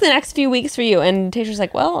does it look the next few weeks for you? And Tayshia's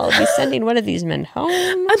like, well, I'll be sending one of these men home.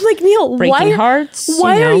 I'm like, Neil, breaking hearts.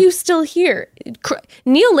 Why are you still here?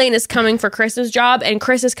 Neil Lane is coming for Chris's job, and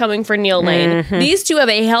Chris is coming for Neil Lane. These two have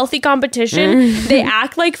a healthy competition. They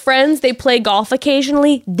act like friends. They play golf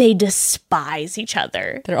occasionally. They despise each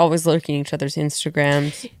other. They're always looking at each other's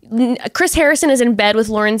Instagrams. Chris Harrison is in bed with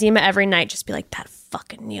Lauren Zima every night. Just be like, that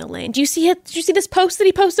fucking Neil Lane. Do you see it? Did you see this post that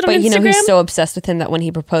he posted on Instagram? But he's so obsessed with him that when he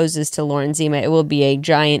proposes to Lauren Zima, it will be a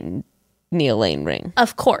giant Neil Lane ring.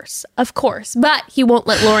 Of course. But he won't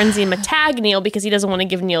let Lauren Zima tag Neil because he doesn't want to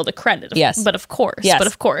give Neil the credit. Yes. But of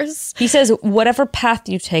course. He says, whatever path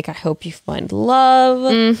you take, I hope you find love.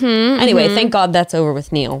 Anyway, thank God that's over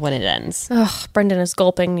with Neil when it ends. Ugh, Brendan is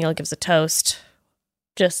gulping. Neil gives a toast.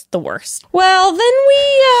 Just the worst. Well,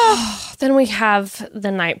 then we have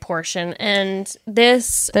the night portion, and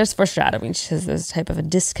there's foreshadowing. She says there's a type of a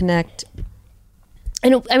disconnect.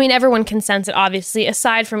 And I mean, everyone can sense it, obviously,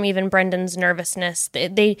 aside from even Brendan's nervousness.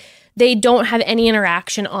 They don't have any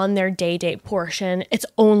interaction on their date portion. It's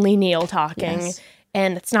only Neil talking. Yes.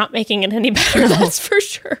 And it's not making it any better, that's for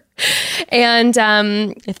sure. And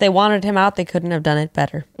if they wanted him out, they couldn't have done it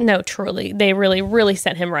better. No, truly. They really, really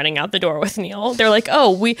sent him running out the door with Neil. They're like,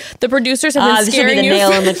 oh, the producers have been scaring you. This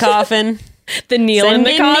will be the nail in the coffin. The Neil in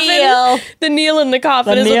the coffin. Neil. The Neil in the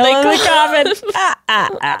coffin is what they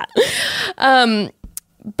call it.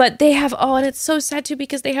 But they have, and it's so sad too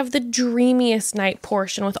because they have the dreamiest night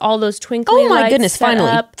portion with all those twinkly lights. Oh my goodness,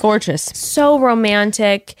 finally. Gorgeous. So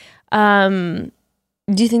romantic.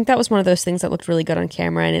 Do you think that was one of those things that looked really good on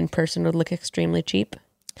camera and in person would look extremely cheap?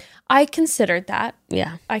 I considered that.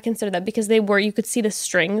 Yeah. I considered that because you could see the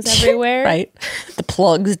strings everywhere. Right. The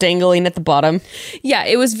plugs dangling at the bottom. Yeah,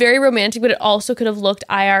 it was very romantic, but it also could have looked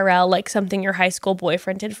IRL like something your high school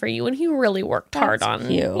boyfriend did for you and he really worked hard on.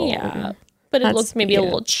 Cute. Yeah. But it looked maybe a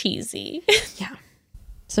little cheesy. Yeah.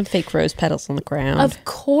 Some fake rose petals on the ground. Of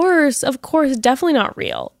course. Definitely not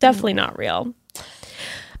real.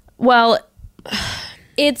 Well,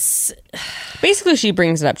 it's basically, she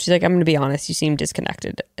brings it up. She's like, I'm going to be honest. You seem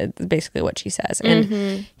disconnected. It's basically what she says.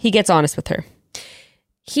 And he gets honest with her.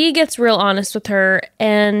 He gets real honest with her.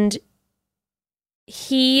 And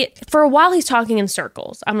for a while, he's talking in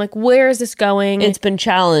circles. I'm like, where is this going? It's been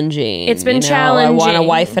challenging. I want a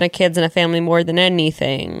wife and a kids and a family more than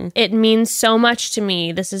anything. It means so much to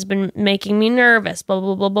me. This has been making me nervous, blah,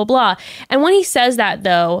 blah, blah, blah, blah. And when he says that,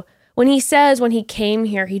 though, when he came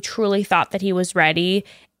here, he truly thought that he was ready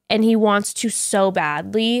and he wants to so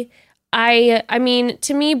badly. I mean,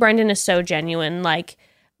 to me, Brendan is so genuine. Like,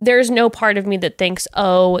 there's no part of me that thinks,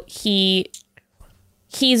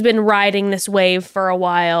 he's been riding this wave for a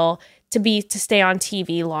while to stay on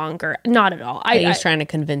TV longer. Not at all. He's trying to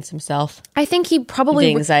convince himself. I think he probably...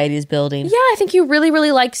 The anxiety is building. Yeah, I think he really,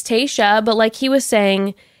 really likes Tayshia. But like he was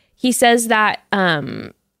saying, he says that...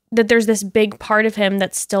 that there's this big part of him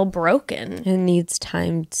that's still broken. It needs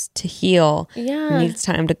time to heal. Yeah. It needs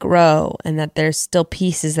time to grow. And that there's still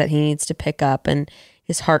pieces that he needs to pick up. And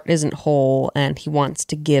his heart isn't whole. And he wants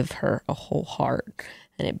to give her a whole heart.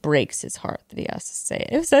 And it breaks his heart that he has to say it.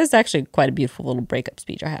 It was actually quite a beautiful little breakup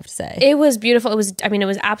speech, I have to say. It was beautiful. It was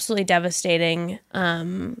absolutely devastating.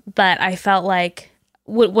 But I felt like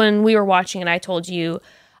when we were watching it, I told you,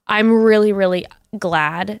 I'm really, really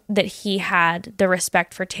glad that he had the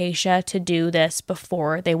respect for Tayshia to do this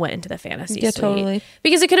before they went into the fantasy suite. Totally.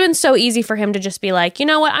 Because it could have been so easy for him to just be like, you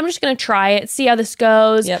know what, I'm just going to try it, see how this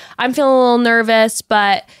goes. Yep. I'm feeling a little nervous,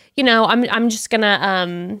 but I'm just going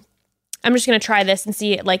to try this and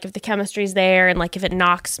see like if the chemistry's there and like if it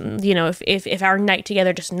knocks, if our night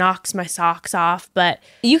together just knocks my socks off. But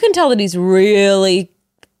you can tell that he's really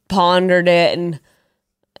pondered it and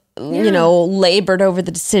labored over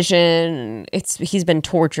the decision. He's been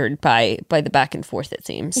tortured by the back and forth, it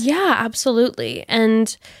seems. Yeah, absolutely.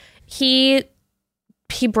 And he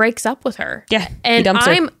he breaks up with her. Yeah, he and dumps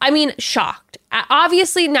her. shocked.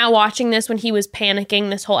 Obviously, now watching this, when he was panicking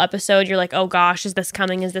this whole episode, you're like, oh gosh, is this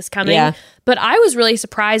coming? Is this coming? Yeah. But I was really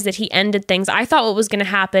surprised that he ended things. I thought what was going to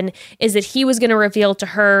happen is that he was going to reveal to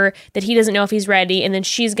her that he doesn't know if he's ready, and then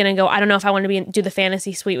she's going to go, I don't know if I want to do the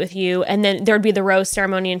fantasy suite with you, and then there'd be the rose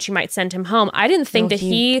ceremony, and she might send him home. I didn't think that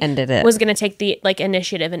he ended it. was going to take the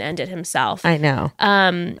initiative and end it himself. I know.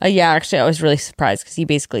 Yeah, actually, I was really surprised because he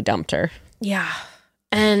basically dumped her. Yeah.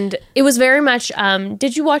 And it was very much,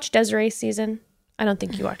 did you watch Desiree's season? I don't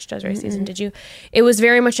think you watched Desiree's season, did you? It was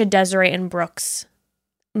very much a Desiree and Brooks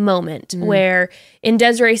moment where in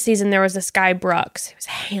Desiree's season, there was this guy, Brooks. He was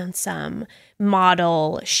handsome,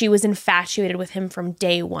 model. She was infatuated with him from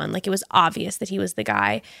day one. Like, it was obvious that he was the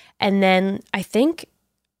guy. And then I think,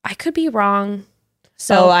 I could be wrong.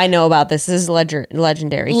 So I know about this. This is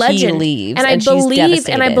legendary. He leaves,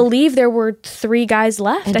 and I believe there were 3 guys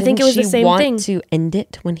left. And I think it was the same thing. To end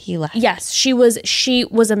it when he left. Yes, she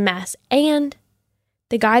was a mess, and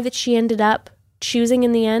the guy that she ended up choosing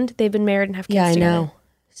in the end, they've been married and have kids together. Yeah, I know.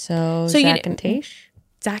 So Zach and Taysh?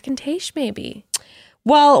 Zach and Taysh, maybe.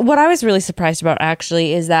 Well, what I was really surprised about,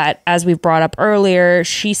 actually, is that, as we brought up earlier,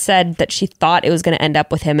 she said that she thought it was going to end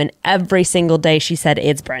up with him, and every single day she said,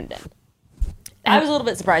 it's Brendan. I was a little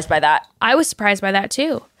bit surprised by that. I was surprised by that,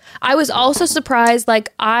 too. I was also surprised,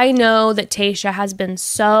 I know that Tayshia has been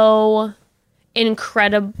so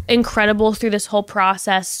incredible through this whole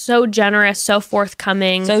process, so generous, so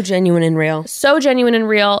forthcoming. So genuine and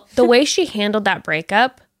real. The way she handled that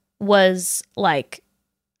breakup was I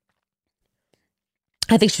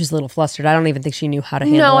think she was a little flustered. I don't even think she knew how to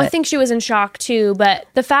handle it. No, I think she was in shock too. But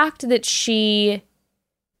the fact that she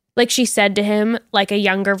said to him, a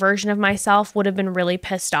younger version of myself would have been really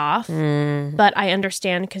pissed off. But I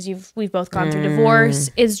understand because we've both gone through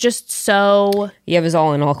divorce. Is just so... Yeah, it was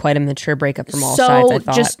all in all quite a mature breakup from all sides, I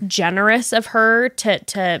thought. So just generous of her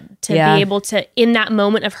to be able to, in that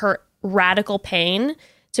moment of her radical pain,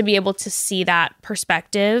 to be able to see that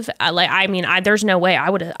perspective. There's no way I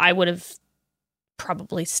would have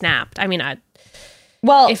probably snapped.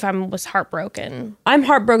 If I was heartbroken. I'm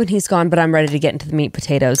heartbroken he's gone, but I'm ready to get into the meat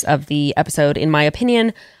potatoes of the episode, in my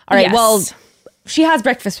opinion. All right, well, she has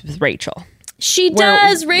breakfast with Rachel. She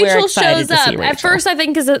does. Rachel shows up. At first, I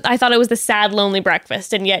think, because I thought it was the sad, lonely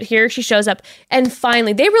breakfast, and yet here she shows up. And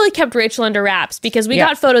finally, they really kept Rachel under wraps, because we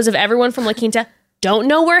got photos of everyone from La Quinta. Don't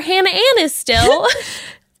know where Hannah Ann is still.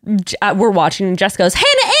 We're watching, and Jess goes,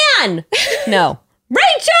 Hannah Ann! No.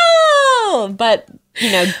 Rachel! But,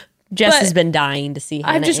 Jess has been dying to see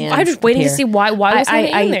Hannah Ann. I'm just waiting to see why was Hannah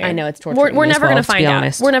Ann there. I know it's torture. We're never going to find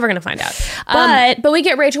out. We're never going to find out. But we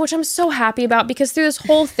get Rachel, which I'm so happy about, because through this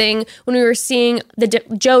whole thing, when we were seeing the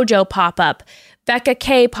JoJo pop up, Becca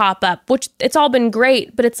K pop up, which it's all been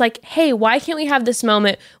great, but it's like, hey, why can't we have this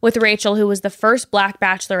moment with Rachel, who was the first Black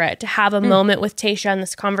Bachelorette, to have a moment with Tayshia in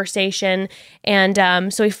this conversation?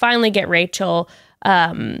 And so we finally get Rachel,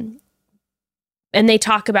 and they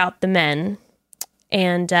talk about the men.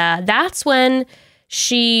 And that's when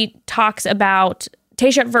she talks about,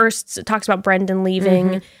 Tayshia at first talks about Brendan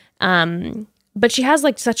leaving, but she has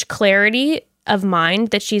such clarity of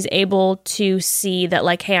mind that she's able to see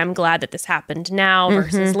that hey, I'm glad that this happened now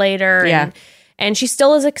versus later. Yeah. And she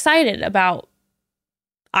still is excited about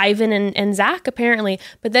Ivan and Zach, apparently.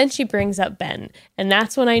 But then she brings up Ben, and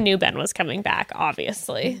that's when I knew Ben was coming back,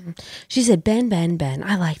 obviously. She said, Ben.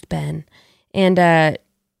 I liked Ben. And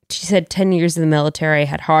she said 10 years in the military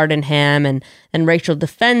had hardened him, and Rachel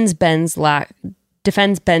defends Ben's lack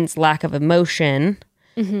of emotion.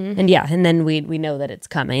 And and then we know that it's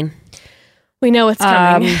coming. We know it's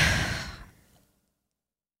coming.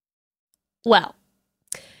 Well,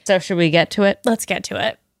 so should we get to it? Let's get to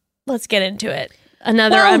it. Let's get into it.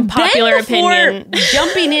 Another unpopular opinion.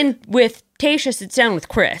 Jumping in with Tayshia sits down with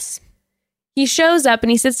Chris. He shows up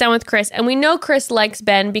and he sits down with Chris, and we know Chris likes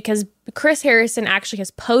Ben because Chris Harrison actually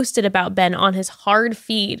has posted about Ben on his hard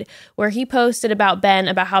feed, where he posted about Ben,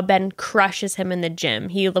 about how Ben crushes him in the gym.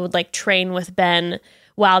 He would train with Ben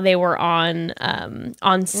while they were on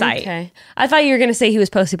site. Okay. I thought you were going to say he was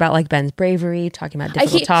posting about Ben's bravery, talking about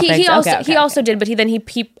difficult topics. He also did, but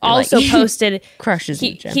he also posted crushes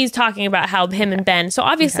in the gym. He's talking about how him and Ben. So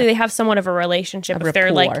obviously they have somewhat of a relationship if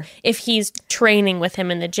they're if he's training with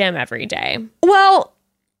him in the gym every day. Well,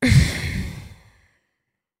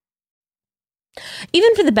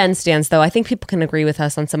 even for the Ben stands, though, I think people can agree with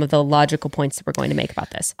us on some of the logical points that we're going to make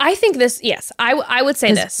about this. I think this, yes, I would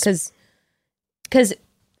say this. Because,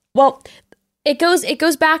 well, it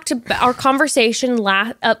goes back to our conversation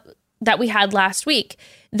that we had last week,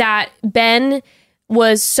 that Ben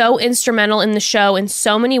was so instrumental in the show in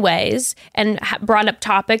so many ways and brought up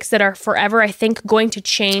topics that are forever, I think, going to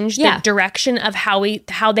change the direction of how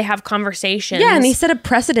they have conversations. Yeah, and he set a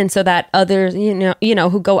precedent so that others,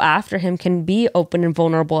 who go after him can be open and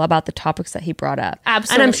vulnerable about the topics that he brought up.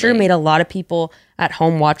 Absolutely. And I'm sure it made a lot of people at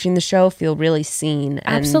home watching the show feel really seen.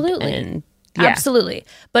 Absolutely. Absolutely.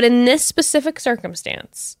 But in this specific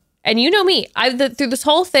circumstance, and you know me, through this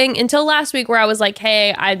whole thing until last week where I was like,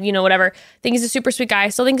 hey, whatever, think he's a super sweet guy,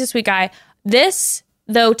 still think he's a sweet guy. This,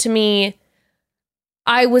 though, to me,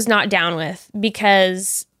 I was not down with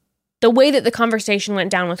because the way that the conversation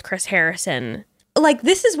went down with Chris Harrison. Like,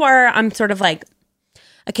 this is where I'm sort of like,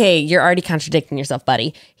 okay, you're already contradicting yourself,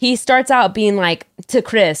 buddy. He starts out being like, to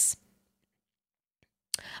Chris,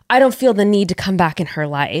 I don't feel the need to come back in her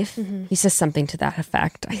life. Mm-hmm. He says something to that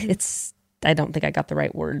effect. I don't think I got the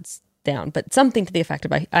right words down, but something to the effect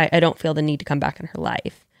of, I don't feel the need to come back in her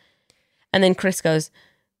life. And then Chris goes,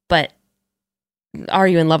 but are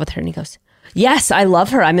you in love with her? And he goes, yes, I love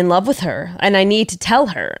her. I'm in love with her. And I need to tell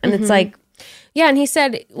her. And it's like, yeah. And he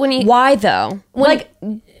said, why though?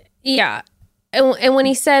 Yeah. And when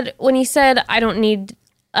he said, I don't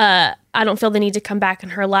feel the need to come back in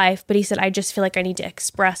her life, but he said, I just feel like I need to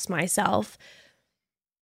express myself.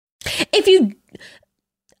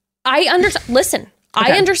 I understand. Listen,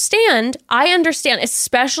 okay. I understand,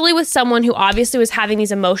 especially with someone who obviously was having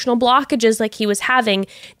these emotional blockages like he was having,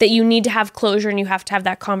 that you need to have closure and you have to have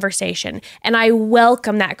that conversation. And I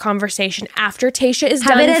welcome that conversation after Tayshia is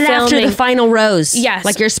done filming. After the final rose. Yes.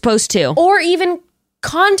 Like you're supposed to. Or even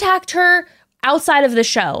contact her outside of the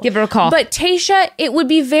show. Give her a call. But Tayshia, it would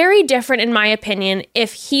be very different, in my opinion,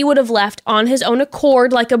 if he would have left on his own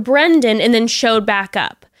accord like a Brendan and then showed back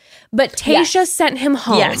up. But Tayshia sent him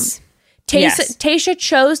home. Yes. Tayshia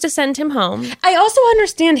chose to send him home. I also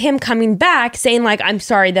understand him coming back saying, like, I'm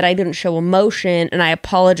sorry that I didn't show emotion and I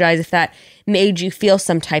apologize if that made you feel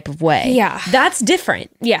some type of way. Yeah. That's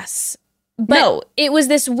different. Yes. But it was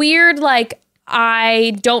this weird, like,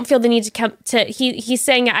 I don't feel the need to come to, he's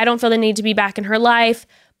saying, I don't feel the need to be back in her life,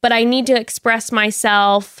 but I need to express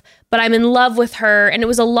myself, but I'm in love with her. And it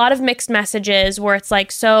was a lot of mixed messages where it's like,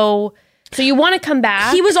 so you want to come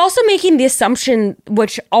back? He was also making the assumption,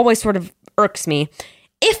 which always sort of irks me,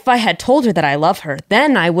 if I had told her that I love her,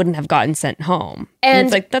 then I wouldn't have gotten sent home. And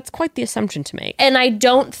it's like, that's quite the assumption to make. And I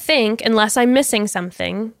don't think, unless I'm missing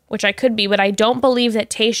something, which I could be, but I don't believe that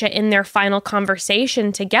Tayshia, in their final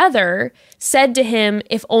conversation together, said to him,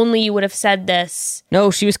 if only you would have said this. No,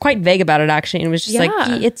 she was quite vague about it, actually. And it was just like,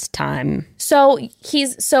 it's time. So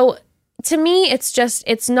to me,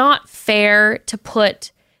 it's not fair to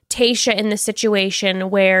put Tayshia in the situation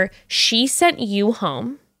where she sent you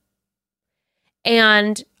home.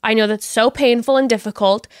 And I know that's so painful and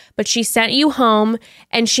difficult, but she sent you home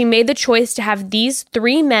and she made the choice to have these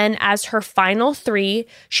 3 men as her final 3.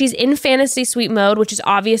 She's in fantasy suite mode, which is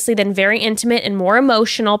obviously then very intimate and more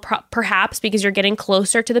emotional, perhaps because you're getting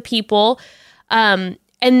closer to the people. And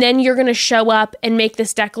then you're going to show up and make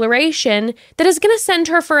this declaration that is going to send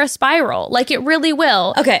her for a spiral. Like, it really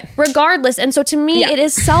will. Okay. Regardless. And so to me, it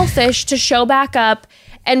is selfish to show back up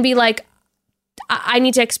and be like, I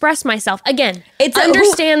need to express myself. Again, it's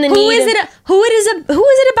understand the need. Who is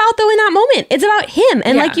it about though in that moment? It's about him.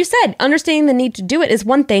 And like you said, understanding the need to do it is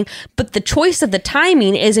one thing, but the choice of the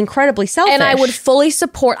timing is incredibly selfish. And I would fully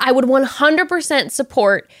support, I would 100%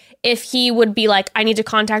 support if he would be like, I need to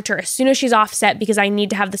contact her as soon as she's off set because I need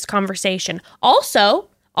to have this conversation. Also,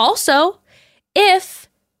 if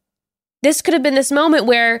this could have been this moment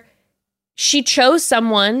where she chose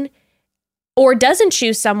someone or doesn't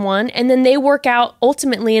choose someone, and then they work out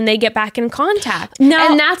ultimately and they get back in contact. Now,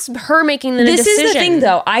 and that's her making the decision. This is the thing,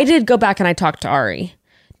 though. I did go back and I talked to Ari.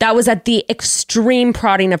 That was at the extreme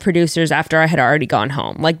prodding of producers after I had already gone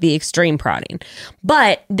home. Like, the extreme prodding.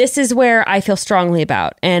 But this is where I feel strongly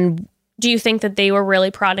about. And do you think that they were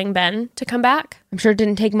really prodding Ben to come back? I'm sure it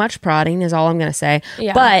didn't take much prodding, is all I'm going to say.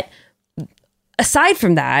 Yeah. But aside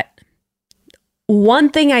from that, one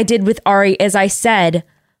thing I did with Ari is I said,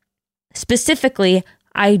 specifically,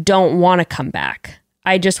 I don't want to come back.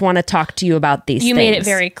 I just want to talk to you about these things. You made it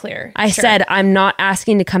very clear. I said, I'm not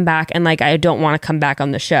asking to come back, and like, I don't want to come back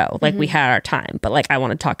on the show. Like, we had our time, but like, I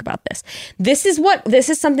want to talk about this. This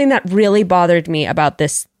is something that really bothered me about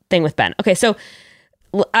this thing with Ben. Okay, so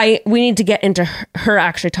we need to get into her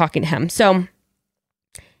actually talking to him. So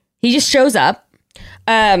he just shows up,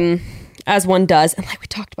 as one does. And like we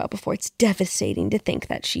talked about before, it's devastating to think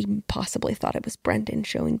that she possibly thought it was Brendan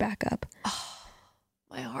showing back up. Oh,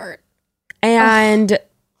 my heart. And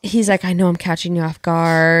he's like, I know I'm catching you off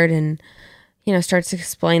guard. And, starts to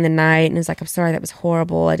explain the night. And is like, I'm sorry, that was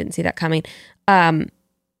horrible. I didn't see that coming.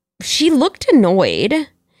 she looked annoyed.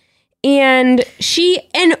 And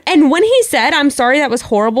and when he said, I'm sorry, that was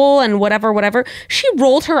horrible and whatever, she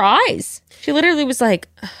rolled her eyes. She literally was like,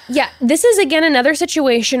 yeah, this is again another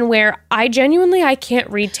situation where I can't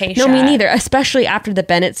read Tayshia. no, me neither. Especially after the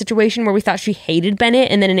Bennett situation where we thought she hated Bennett.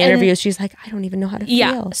 And then in interviews, she's like, I don't even know how to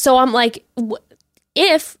feel. So I'm like,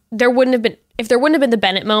 if there wouldn't have been the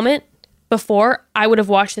Bennett moment before, I would have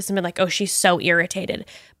watched this and been like, oh, she's so irritated.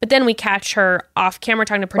 But then we catch her off camera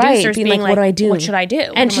talking to producers, being like, what do I do? What should I do?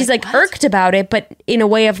 And she's like irked about it, but in a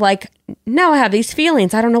way of like, now I have these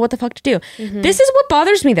feelings. I don't know what the fuck to do. Mm-hmm. This is what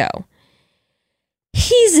bothers me though.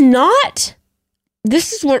 He's not,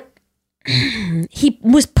 this is what, he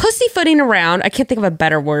was pussyfooting around. I can't think of a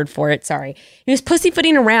better word for it. Sorry. He was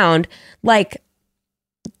pussyfooting around like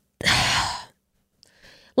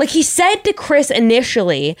he said to Chris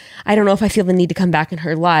initially, I don't know if I feel the need to come back in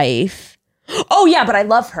her life. Oh yeah, but I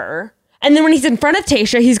love her. And then when he's in front of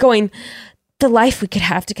Tayshia, he's going, the life we could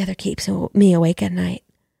have together keeps me awake at night.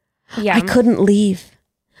 Yeah. I couldn't leave.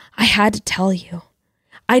 I had to tell you.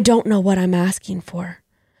 I don't know what I'm asking for,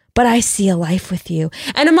 but I see a life with you.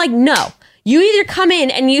 And I'm like, no. You either come in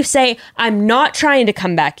and you say, I'm not trying to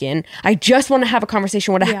come back in. I just want to have a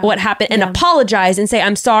conversation what happened and apologize and say,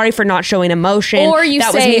 I'm sorry for not showing emotion. Or you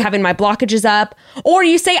that was me having my blockages up. Or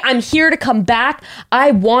you say, I'm here to come back.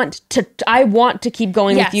 I want to keep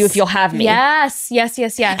going with you if you'll have me. Yes.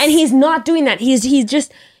 And he's not doing that. He's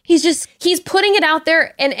putting it out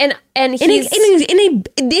there and he's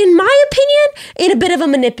in my opinion, in a bit of a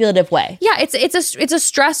manipulative way. Yeah, it's a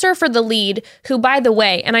stressor for the lead who, by the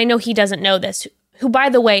way, and I know he doesn't know this, who, by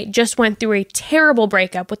the way, just went through a terrible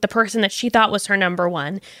breakup with the person that she thought was her number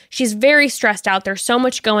one. She's very stressed out. There's so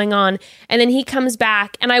much going on. And then he comes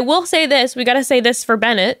back. And I will say this, we got to say this for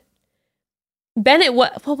Bennett. Bennett,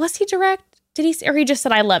 was he direct? Did he, or he just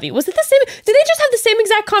said, I love you? Was it the same? Did they just have the same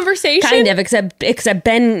exact conversation? Kind of, except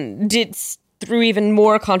Ben did through even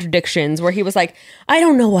more contradictions where he was like, I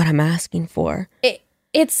don't know what I'm asking for.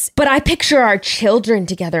 But I picture our children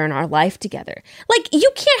together and our life together. Like,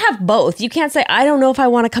 you can't have both. You can't say, I don't know if I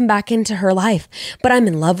want to come back into her life, but I'm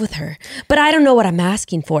in love with her. But I don't know what I'm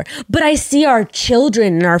asking for. But I see our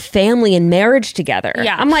children and our family and marriage together.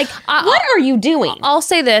 Yeah. I'm like, what are you doing? I'll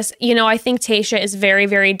say this. I think Tayshia is very,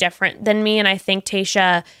 very different than me. And I think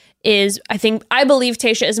I believe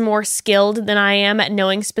Tayshia is more skilled than I am at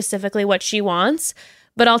knowing specifically what she wants.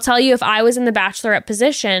 But I'll tell you, if I was in the Bachelorette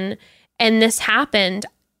position and this happened,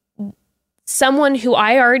 someone who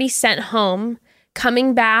I already sent home,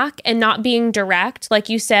 coming back and not being direct, like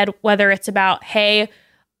you said, whether it's about, hey,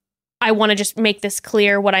 I want to just make this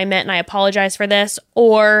clear what I meant and I apologize for this,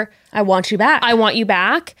 or I want you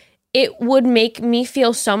back. It would make me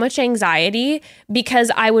feel so much anxiety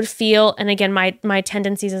because I would feel, and again, my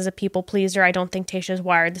tendencies as a people pleaser, I don't think Tayshia is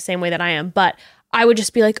wired the same way that I am, but I would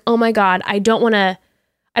just be like, oh my God, I don't want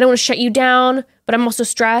to shut you down, but I'm also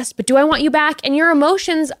stressed. But do I want you back? And your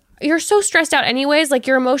emotions, you're so stressed out anyways. Like,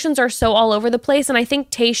 your emotions are so all over the place. And I think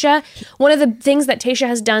Tayshia, one of the things that Tayshia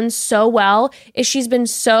has done so well is she's been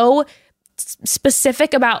so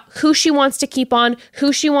specific about who she wants to keep on,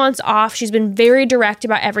 who she wants off. She's been very direct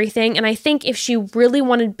about everything. And I think if she really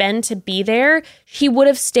wanted Ben to be there, he would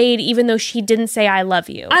have stayed even though she didn't say, I love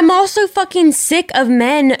you. I'm also fucking sick of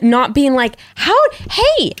men not being like, how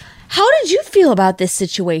did you feel about this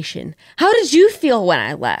situation? How did you feel when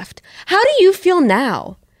I left? How do you feel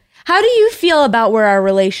now? How do you feel about where our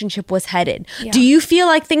relationship was headed? Yeah. Do you feel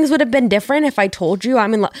like things would have been different if I told you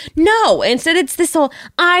I'm in love? No. Instead, it's this whole,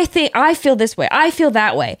 I feel this way. I feel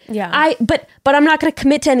that way. Yeah. But I'm not going to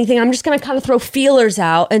commit to anything. I'm just going to kind of throw feelers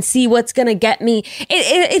out and see what's going to get me.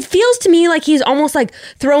 It feels to me like he's almost like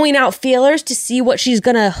throwing out feelers to see what she's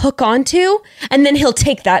going to hook onto. And then he'll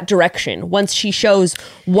take that direction once she shows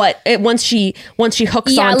once she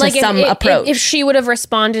hooks onto like some approach. If she would have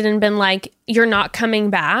responded and been like, you're not coming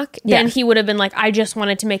back, then he would have been like, I just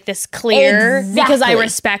wanted to make this clear because I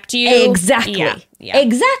respect you. Exactly. Yeah.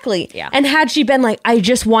 Exactly. Yeah. And had she been like,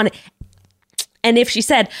 and if she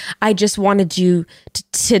said, I just wanted you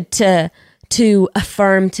to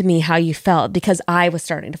affirm to me how you felt because I was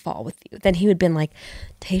starting to fall with you, then he would have been like,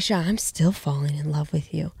 Tayshia, I'm still falling in love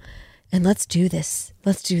with you. And let's do this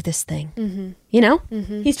thing.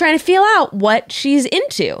 Mm-hmm. He's trying to feel out what she's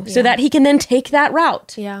into so that he can then take that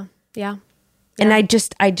route. Yeah. And I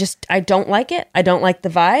don't like it. I don't like the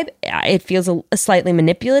vibe. It feels a slightly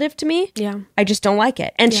manipulative to me. Yeah. I just don't like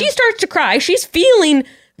it. And she starts to cry. She's feeling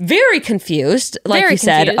very confused. Like you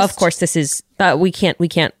said, of course, this is,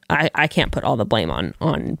 I can't put all the blame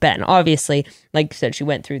on Ben. Obviously, like you said, she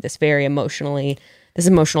went through this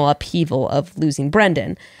emotional upheaval of losing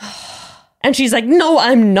Brendan. And she's like, no,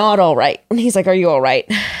 I'm not all right. And he's like, are you all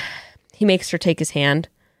right? He makes her take his hand.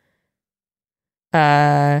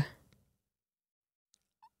 And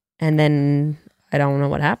then I don't know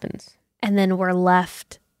what happens. And then we're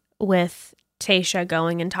left with Tayshia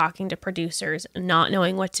going and talking to producers, not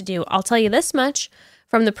knowing what to do. I'll tell you this much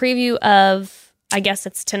from the preview of, I guess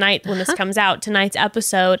it's tonight when this comes out, tonight's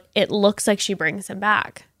episode, it looks like she brings him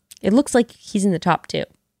back. It looks like he's in the top 2.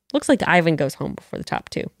 Looks like Ivan goes home before the top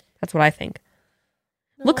 2. That's what I think.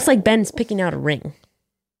 No. Looks like Ben's picking out a ring.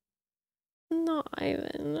 Not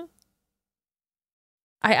Ivan.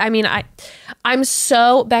 I'm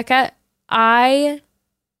so, Becca,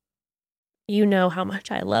 you know how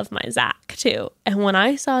much I love my Zach too. And when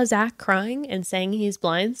I saw Zach crying and saying he's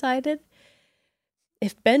blindsided,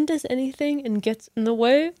 if Ben does anything and gets in the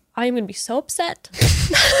way, I'm going to be so upset.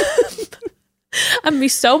 I'm going to be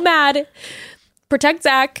so mad. Protect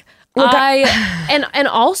Zach. Look, and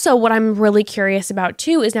also what I'm really curious about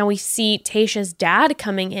too is now we see Tayshia's dad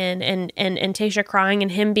coming in and Tayshia crying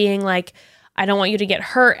and him being like, I don't want you to get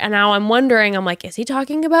hurt. And now I'm wondering, I'm like, is he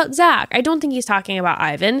talking about Zach? I don't think he's talking about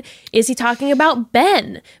Ivan. Is he talking about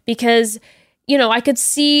Ben? Because, I could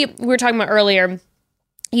see, we were talking about earlier,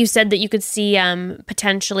 you said that you could see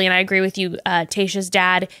potentially, and I agree with you, Tayshia's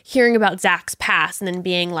dad hearing about Zach's past and then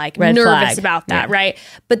being like Red nervous flag. about that, Yeah. right?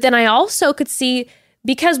 But then I also could see,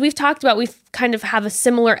 because we've talked about, we've kind of have a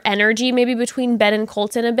similar energy maybe between Ben and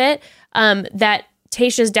Colton a bit, that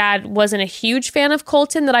Tayshia's dad wasn't a huge fan of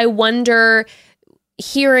Colton, that I wonder,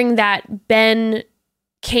 hearing that Ben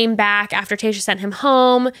came back after Tayshia sent him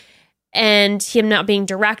home and him not being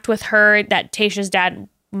direct with her, that Tayshia's dad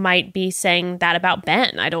might be saying that about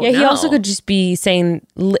Ben. I don't know. Yeah, he also could just be saying,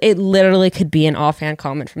 it literally could be an offhand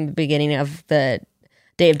comment from the beginning of the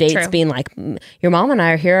Day of Dates. True. Being like, your mom and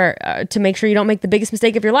I are here to make sure you don't make the biggest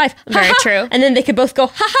mistake of your life. Very true. And then they could both go,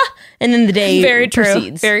 ha ha. And then the day very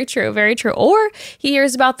proceeds. True. Very true. Very true. Or he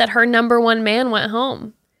hears about that her number one man went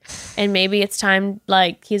home. And maybe it's time,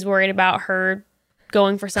 like, he's worried about her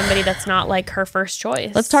going for somebody that's not like her first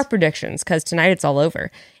choice. Let's talk predictions, because tonight it's all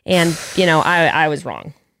over. And, I was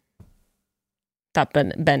wrong. Thought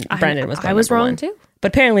Brendan was going I was wrong one. too. But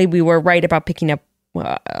apparently we were right about picking up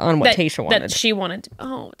on what Tayshia wanted. That she wanted.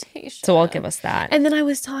 Oh, Tayshia. So I'll give us that. And then I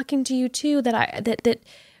was talking to you too that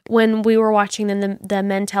when we were watching the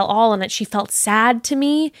Men Tell All and that she felt sad to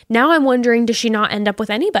me. Now I'm wondering, does she not end up with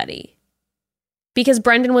anybody? Because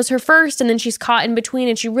Brendan was her first, and then she's caught in between,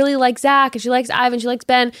 and she really likes Zach, and she likes Ivan, she likes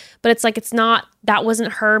Ben, but it's like that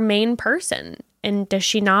wasn't her main person. And does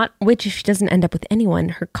she not? Which, if she doesn't end up with anyone,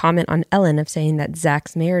 her comment on Ellen of saying that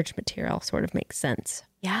Zach's marriage material sort of makes sense.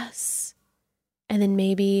 Yes. And then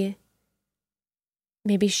maybe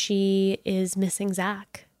she is missing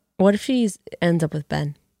Zach. What if she ends up with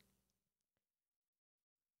Ben?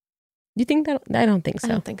 Do you think that? I don't think so.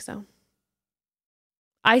 I don't think so.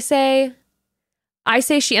 I say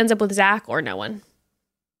she ends up with Zach or no one.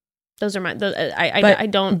 Those are my. I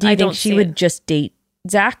don't. Do you think she would it. just date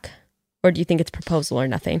Zach, or do you think it's proposal or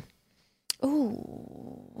nothing?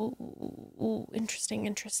 Ooh,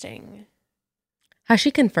 interesting. Has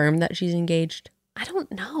she confirmed that she's engaged? I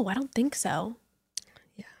don't know. I don't think so.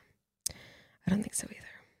 Yeah, I don't think so either.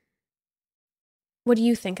 What do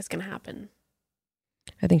you think is going to happen?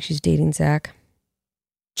 I think she's dating Zach.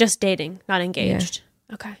 Just dating, not engaged.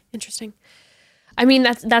 Yeah. Okay, interesting. I mean,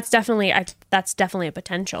 that's definitely a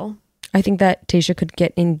potential. I think that Tayshia could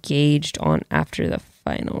get engaged on after the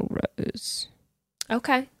final rose.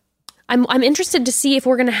 Okay. I'm interested to see if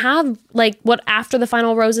we're going to have, like, what after the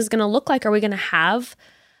final rose is going to look like. Are we going to have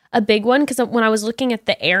a big one? Because when I was looking at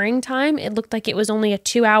the airing time, it looked like it was only a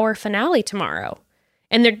 2-hour finale tomorrow.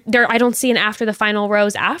 And I don't see an after the final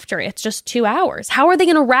rose after. It's just 2 hours. How are they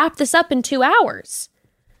going to wrap this up in 2 hours?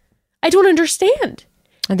 I don't understand.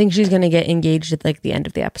 I think she's going to get engaged at like the end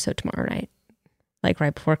of the episode tomorrow night. Like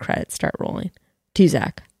right before credits start rolling. To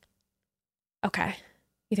Zach. Okay.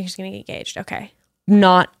 You think she's going to get engaged? Okay.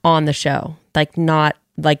 Not on the show. Like not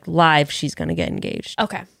like live, she's going to get engaged.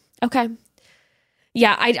 Okay.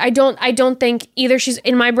 Yeah, I don't think either she's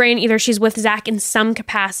in my brain, either she's with Zach in some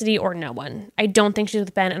capacity or no one. I don't think she's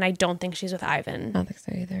with Ben, and I don't think she's with Ivan. I don't think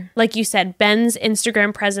so either. Like you said, Ben's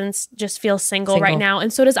Instagram presence just feels single right now,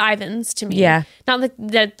 and so does Ivan's to me. Yeah. Not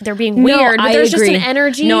that they're being weird, but there's just an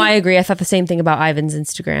energy. No, I agree. I thought the same thing about Ivan's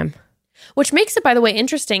Instagram. Which makes it, by the way,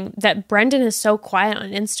 interesting that Brendan is so quiet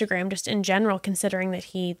on Instagram just in general, considering that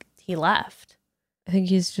he left. I think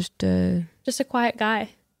he's just a quiet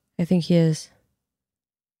guy. I think he is.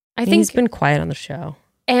 I think he's been quiet on the show.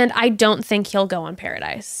 And I don't think he'll go on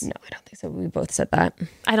Paradise. No, I don't think so. We both said that.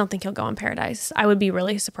 I don't think he'll go on Paradise. I would be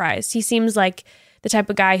really surprised. He seems like the type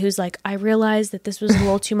of guy who's like, I realized that this was a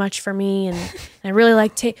little too much for me, and I really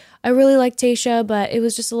like Tayshia, but it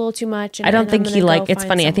was just a little too much. And, I don't think he like. It's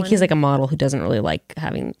funny. Someone. I think he's like a model who doesn't really like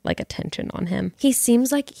having like attention on him. He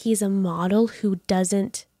seems like he's a model who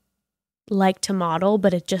doesn't like to model,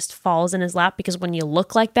 but it just falls in his lap because when you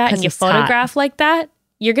look like that and you photograph like that,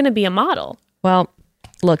 you're gonna be a model. Well,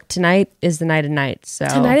 look, tonight is the night of nights. So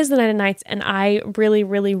tonight is the night of nights, and I really,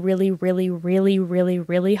 really, really, really, really, really,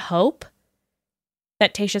 really hope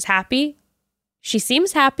that Tayshia's happy. She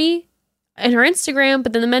seems happy in her Instagram,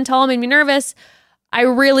 but then the men tell made me nervous. I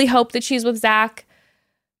really hope that she's with Zach,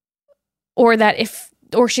 or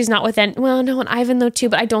she's not with no one, Ivan though too,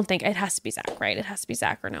 but I don't think it has to be Zach, right? It has to be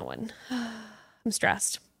Zach or no one. I'm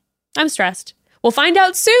stressed. We'll find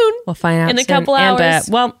out soon. We'll find out in a couple hours.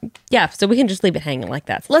 And, so we can just leave it hanging like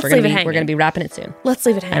that. Let's leave it hanging. We're going to be wrapping it soon. Let's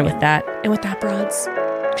leave it hanging. And with that, broads,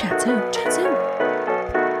 chat soon.